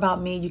to know more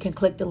about me, you can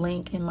click the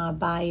link in my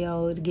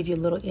bio to give you a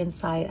little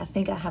insight. I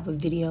think I have a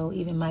video,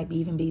 might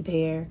even be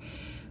there.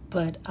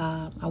 But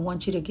I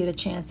want you to get a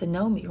chance to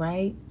know me,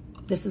 right?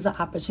 This is an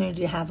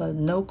opportunity to have a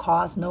no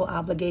cost, no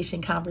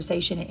obligation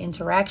conversation and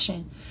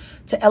interaction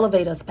to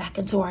elevate us back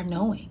into our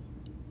knowing.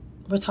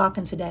 We're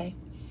talking today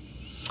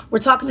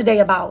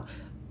about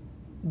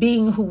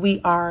being who we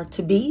are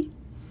to be,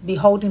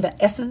 beholding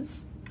the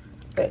essence,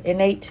 the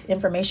innate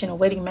information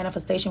awaiting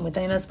manifestation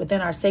within us,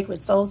 within our sacred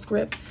soul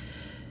script,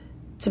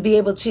 to be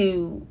able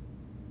to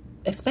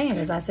expand,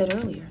 as I said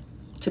earlier,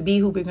 to be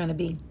who we're going to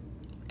be.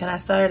 And I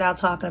started out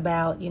talking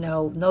about,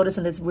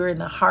 noticing that we're in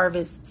the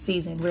harvest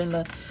season. We're in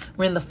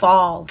the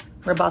fall.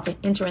 We're about to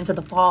enter into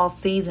the fall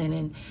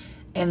season,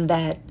 and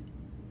that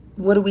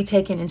what are we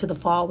taking into the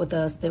fall with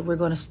us that we're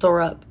going to store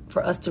up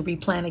for us to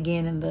replant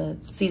again in the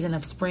season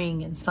of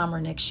spring and summer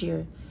next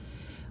year?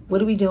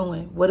 What are we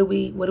doing? What are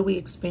we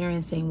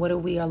experiencing? What are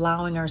we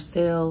allowing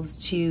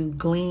ourselves to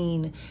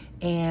glean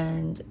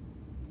and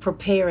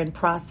prepare and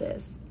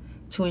process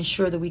to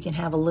ensure that we can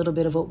have a little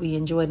bit of what we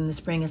enjoyed in the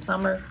spring and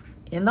summer,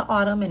 in the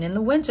autumn and in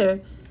the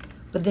winter,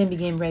 but then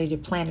begin ready to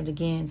plant it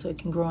again so it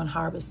can grow and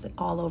harvest it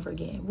all over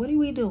again? What are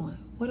we doing?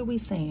 What are we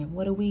saying?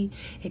 What are we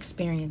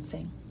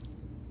experiencing?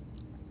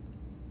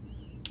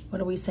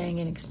 What are we saying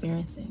and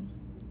experiencing?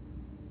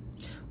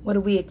 What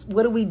are we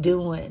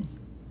doing?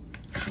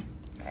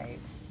 Right?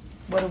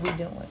 What are we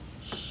doing?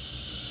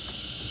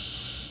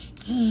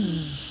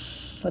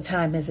 What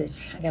time is it?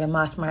 I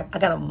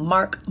gotta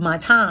mark my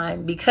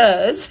time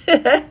because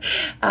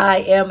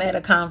I am at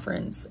a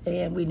conference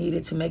and we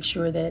needed to make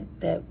sure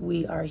that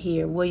we are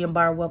here. William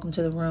Barr, welcome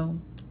to the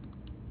room.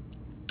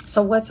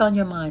 So what's on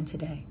your mind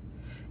today?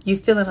 You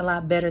feeling a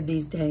lot better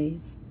these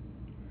days?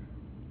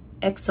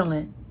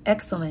 Excellent,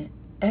 excellent,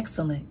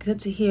 excellent. Good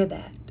to hear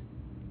that.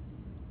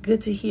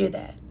 Good to hear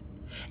that.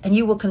 And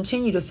you will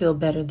continue to feel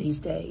better these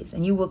days.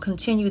 And you will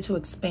continue to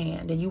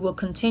expand. And you will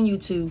continue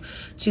to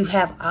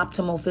have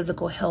optimal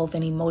physical health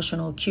and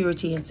emotional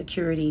acuity and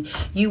security.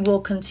 You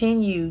will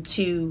continue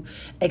to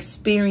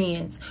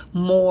experience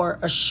more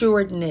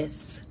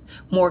assuredness,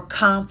 more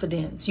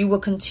confidence. You will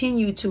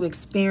continue to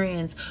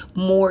experience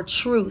more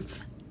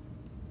truth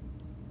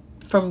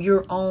from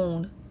your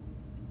own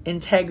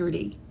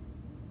integrity.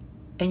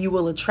 And you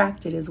will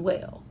attract it as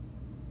well.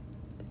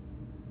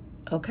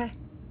 Okay?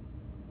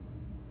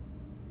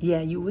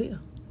 Yeah, you will.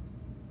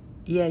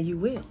 Yeah, you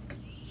will.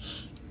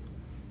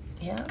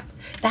 Yeah.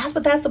 That's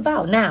what that's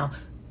about.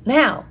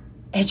 Now,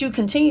 as you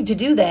continue to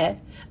do that,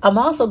 I'm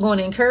also going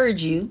to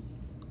encourage you.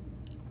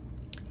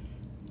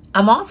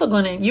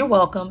 You're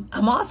welcome.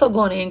 I'm also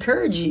going to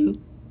encourage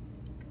you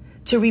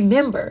to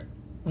remember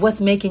what's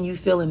making you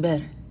feeling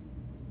better.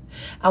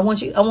 I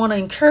want to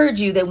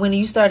encourage you that when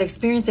you start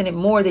experiencing it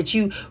more, that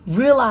you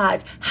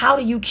realize, how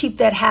do you keep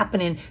that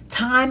happening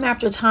time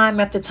after time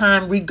after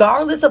time,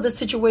 regardless of the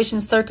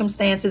situation,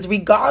 circumstances,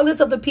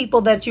 regardless of the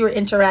people that you're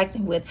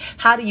interacting with?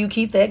 How do you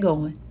keep that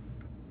going?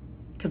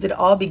 Because it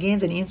all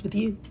begins and ends with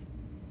you.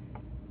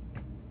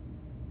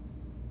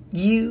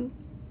 You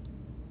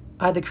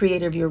are the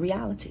creator of your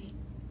reality.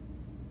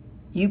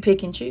 You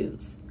pick and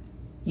choose.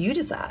 You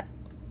decide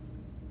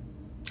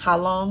how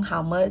long,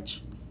 how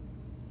much,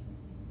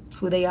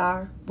 who they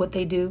are, what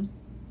they do.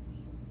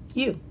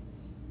 You.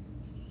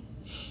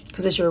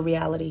 Because it's your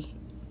reality.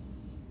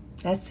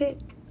 That's it.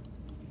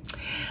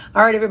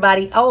 All right,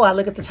 everybody. Oh, I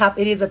look at the top.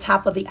 It is the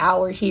top of the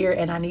hour here,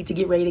 and I need to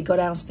get ready to go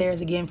downstairs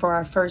again for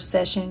our first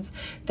sessions.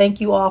 Thank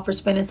you all for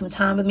spending some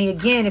time with me.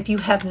 Again, if you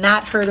have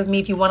not heard of me,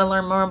 if you want to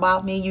learn more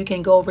about me, you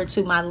can go over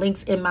to my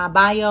links in my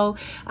bio.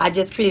 I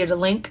just created a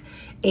link,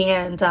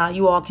 and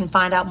you all can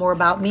find out more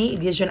about me.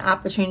 It gives you an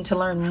opportunity to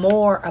learn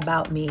more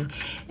about me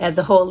as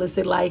a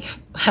holistic life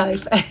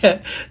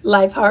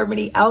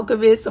harmony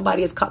alchemist.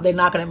 Somebody is they're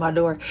knocking at my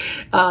door.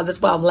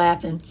 That's why I'm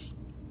laughing.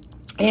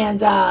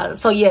 And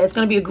so, yeah, it's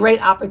going to be a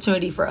great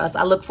opportunity for us.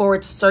 I look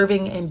forward to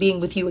serving and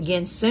being with you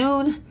again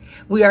soon.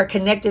 We are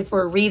connected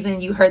for a reason.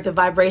 You heard the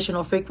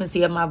vibrational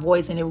frequency of my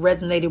voice and it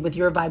resonated with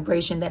your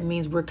vibration. That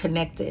means we're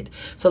connected.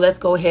 So let's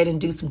go ahead and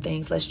do some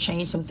things. Let's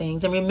change some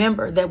things. And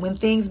remember that when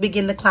things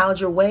begin to cloud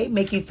your way,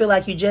 make you feel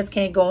like you just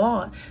can't go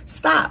on,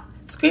 stop.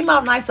 Scream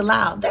out nice and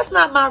loud. That's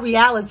not my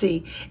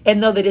reality.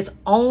 And know that it's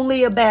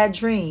only a bad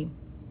dream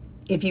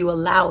if you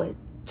allow it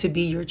to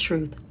be your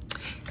truth.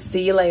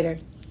 See you later.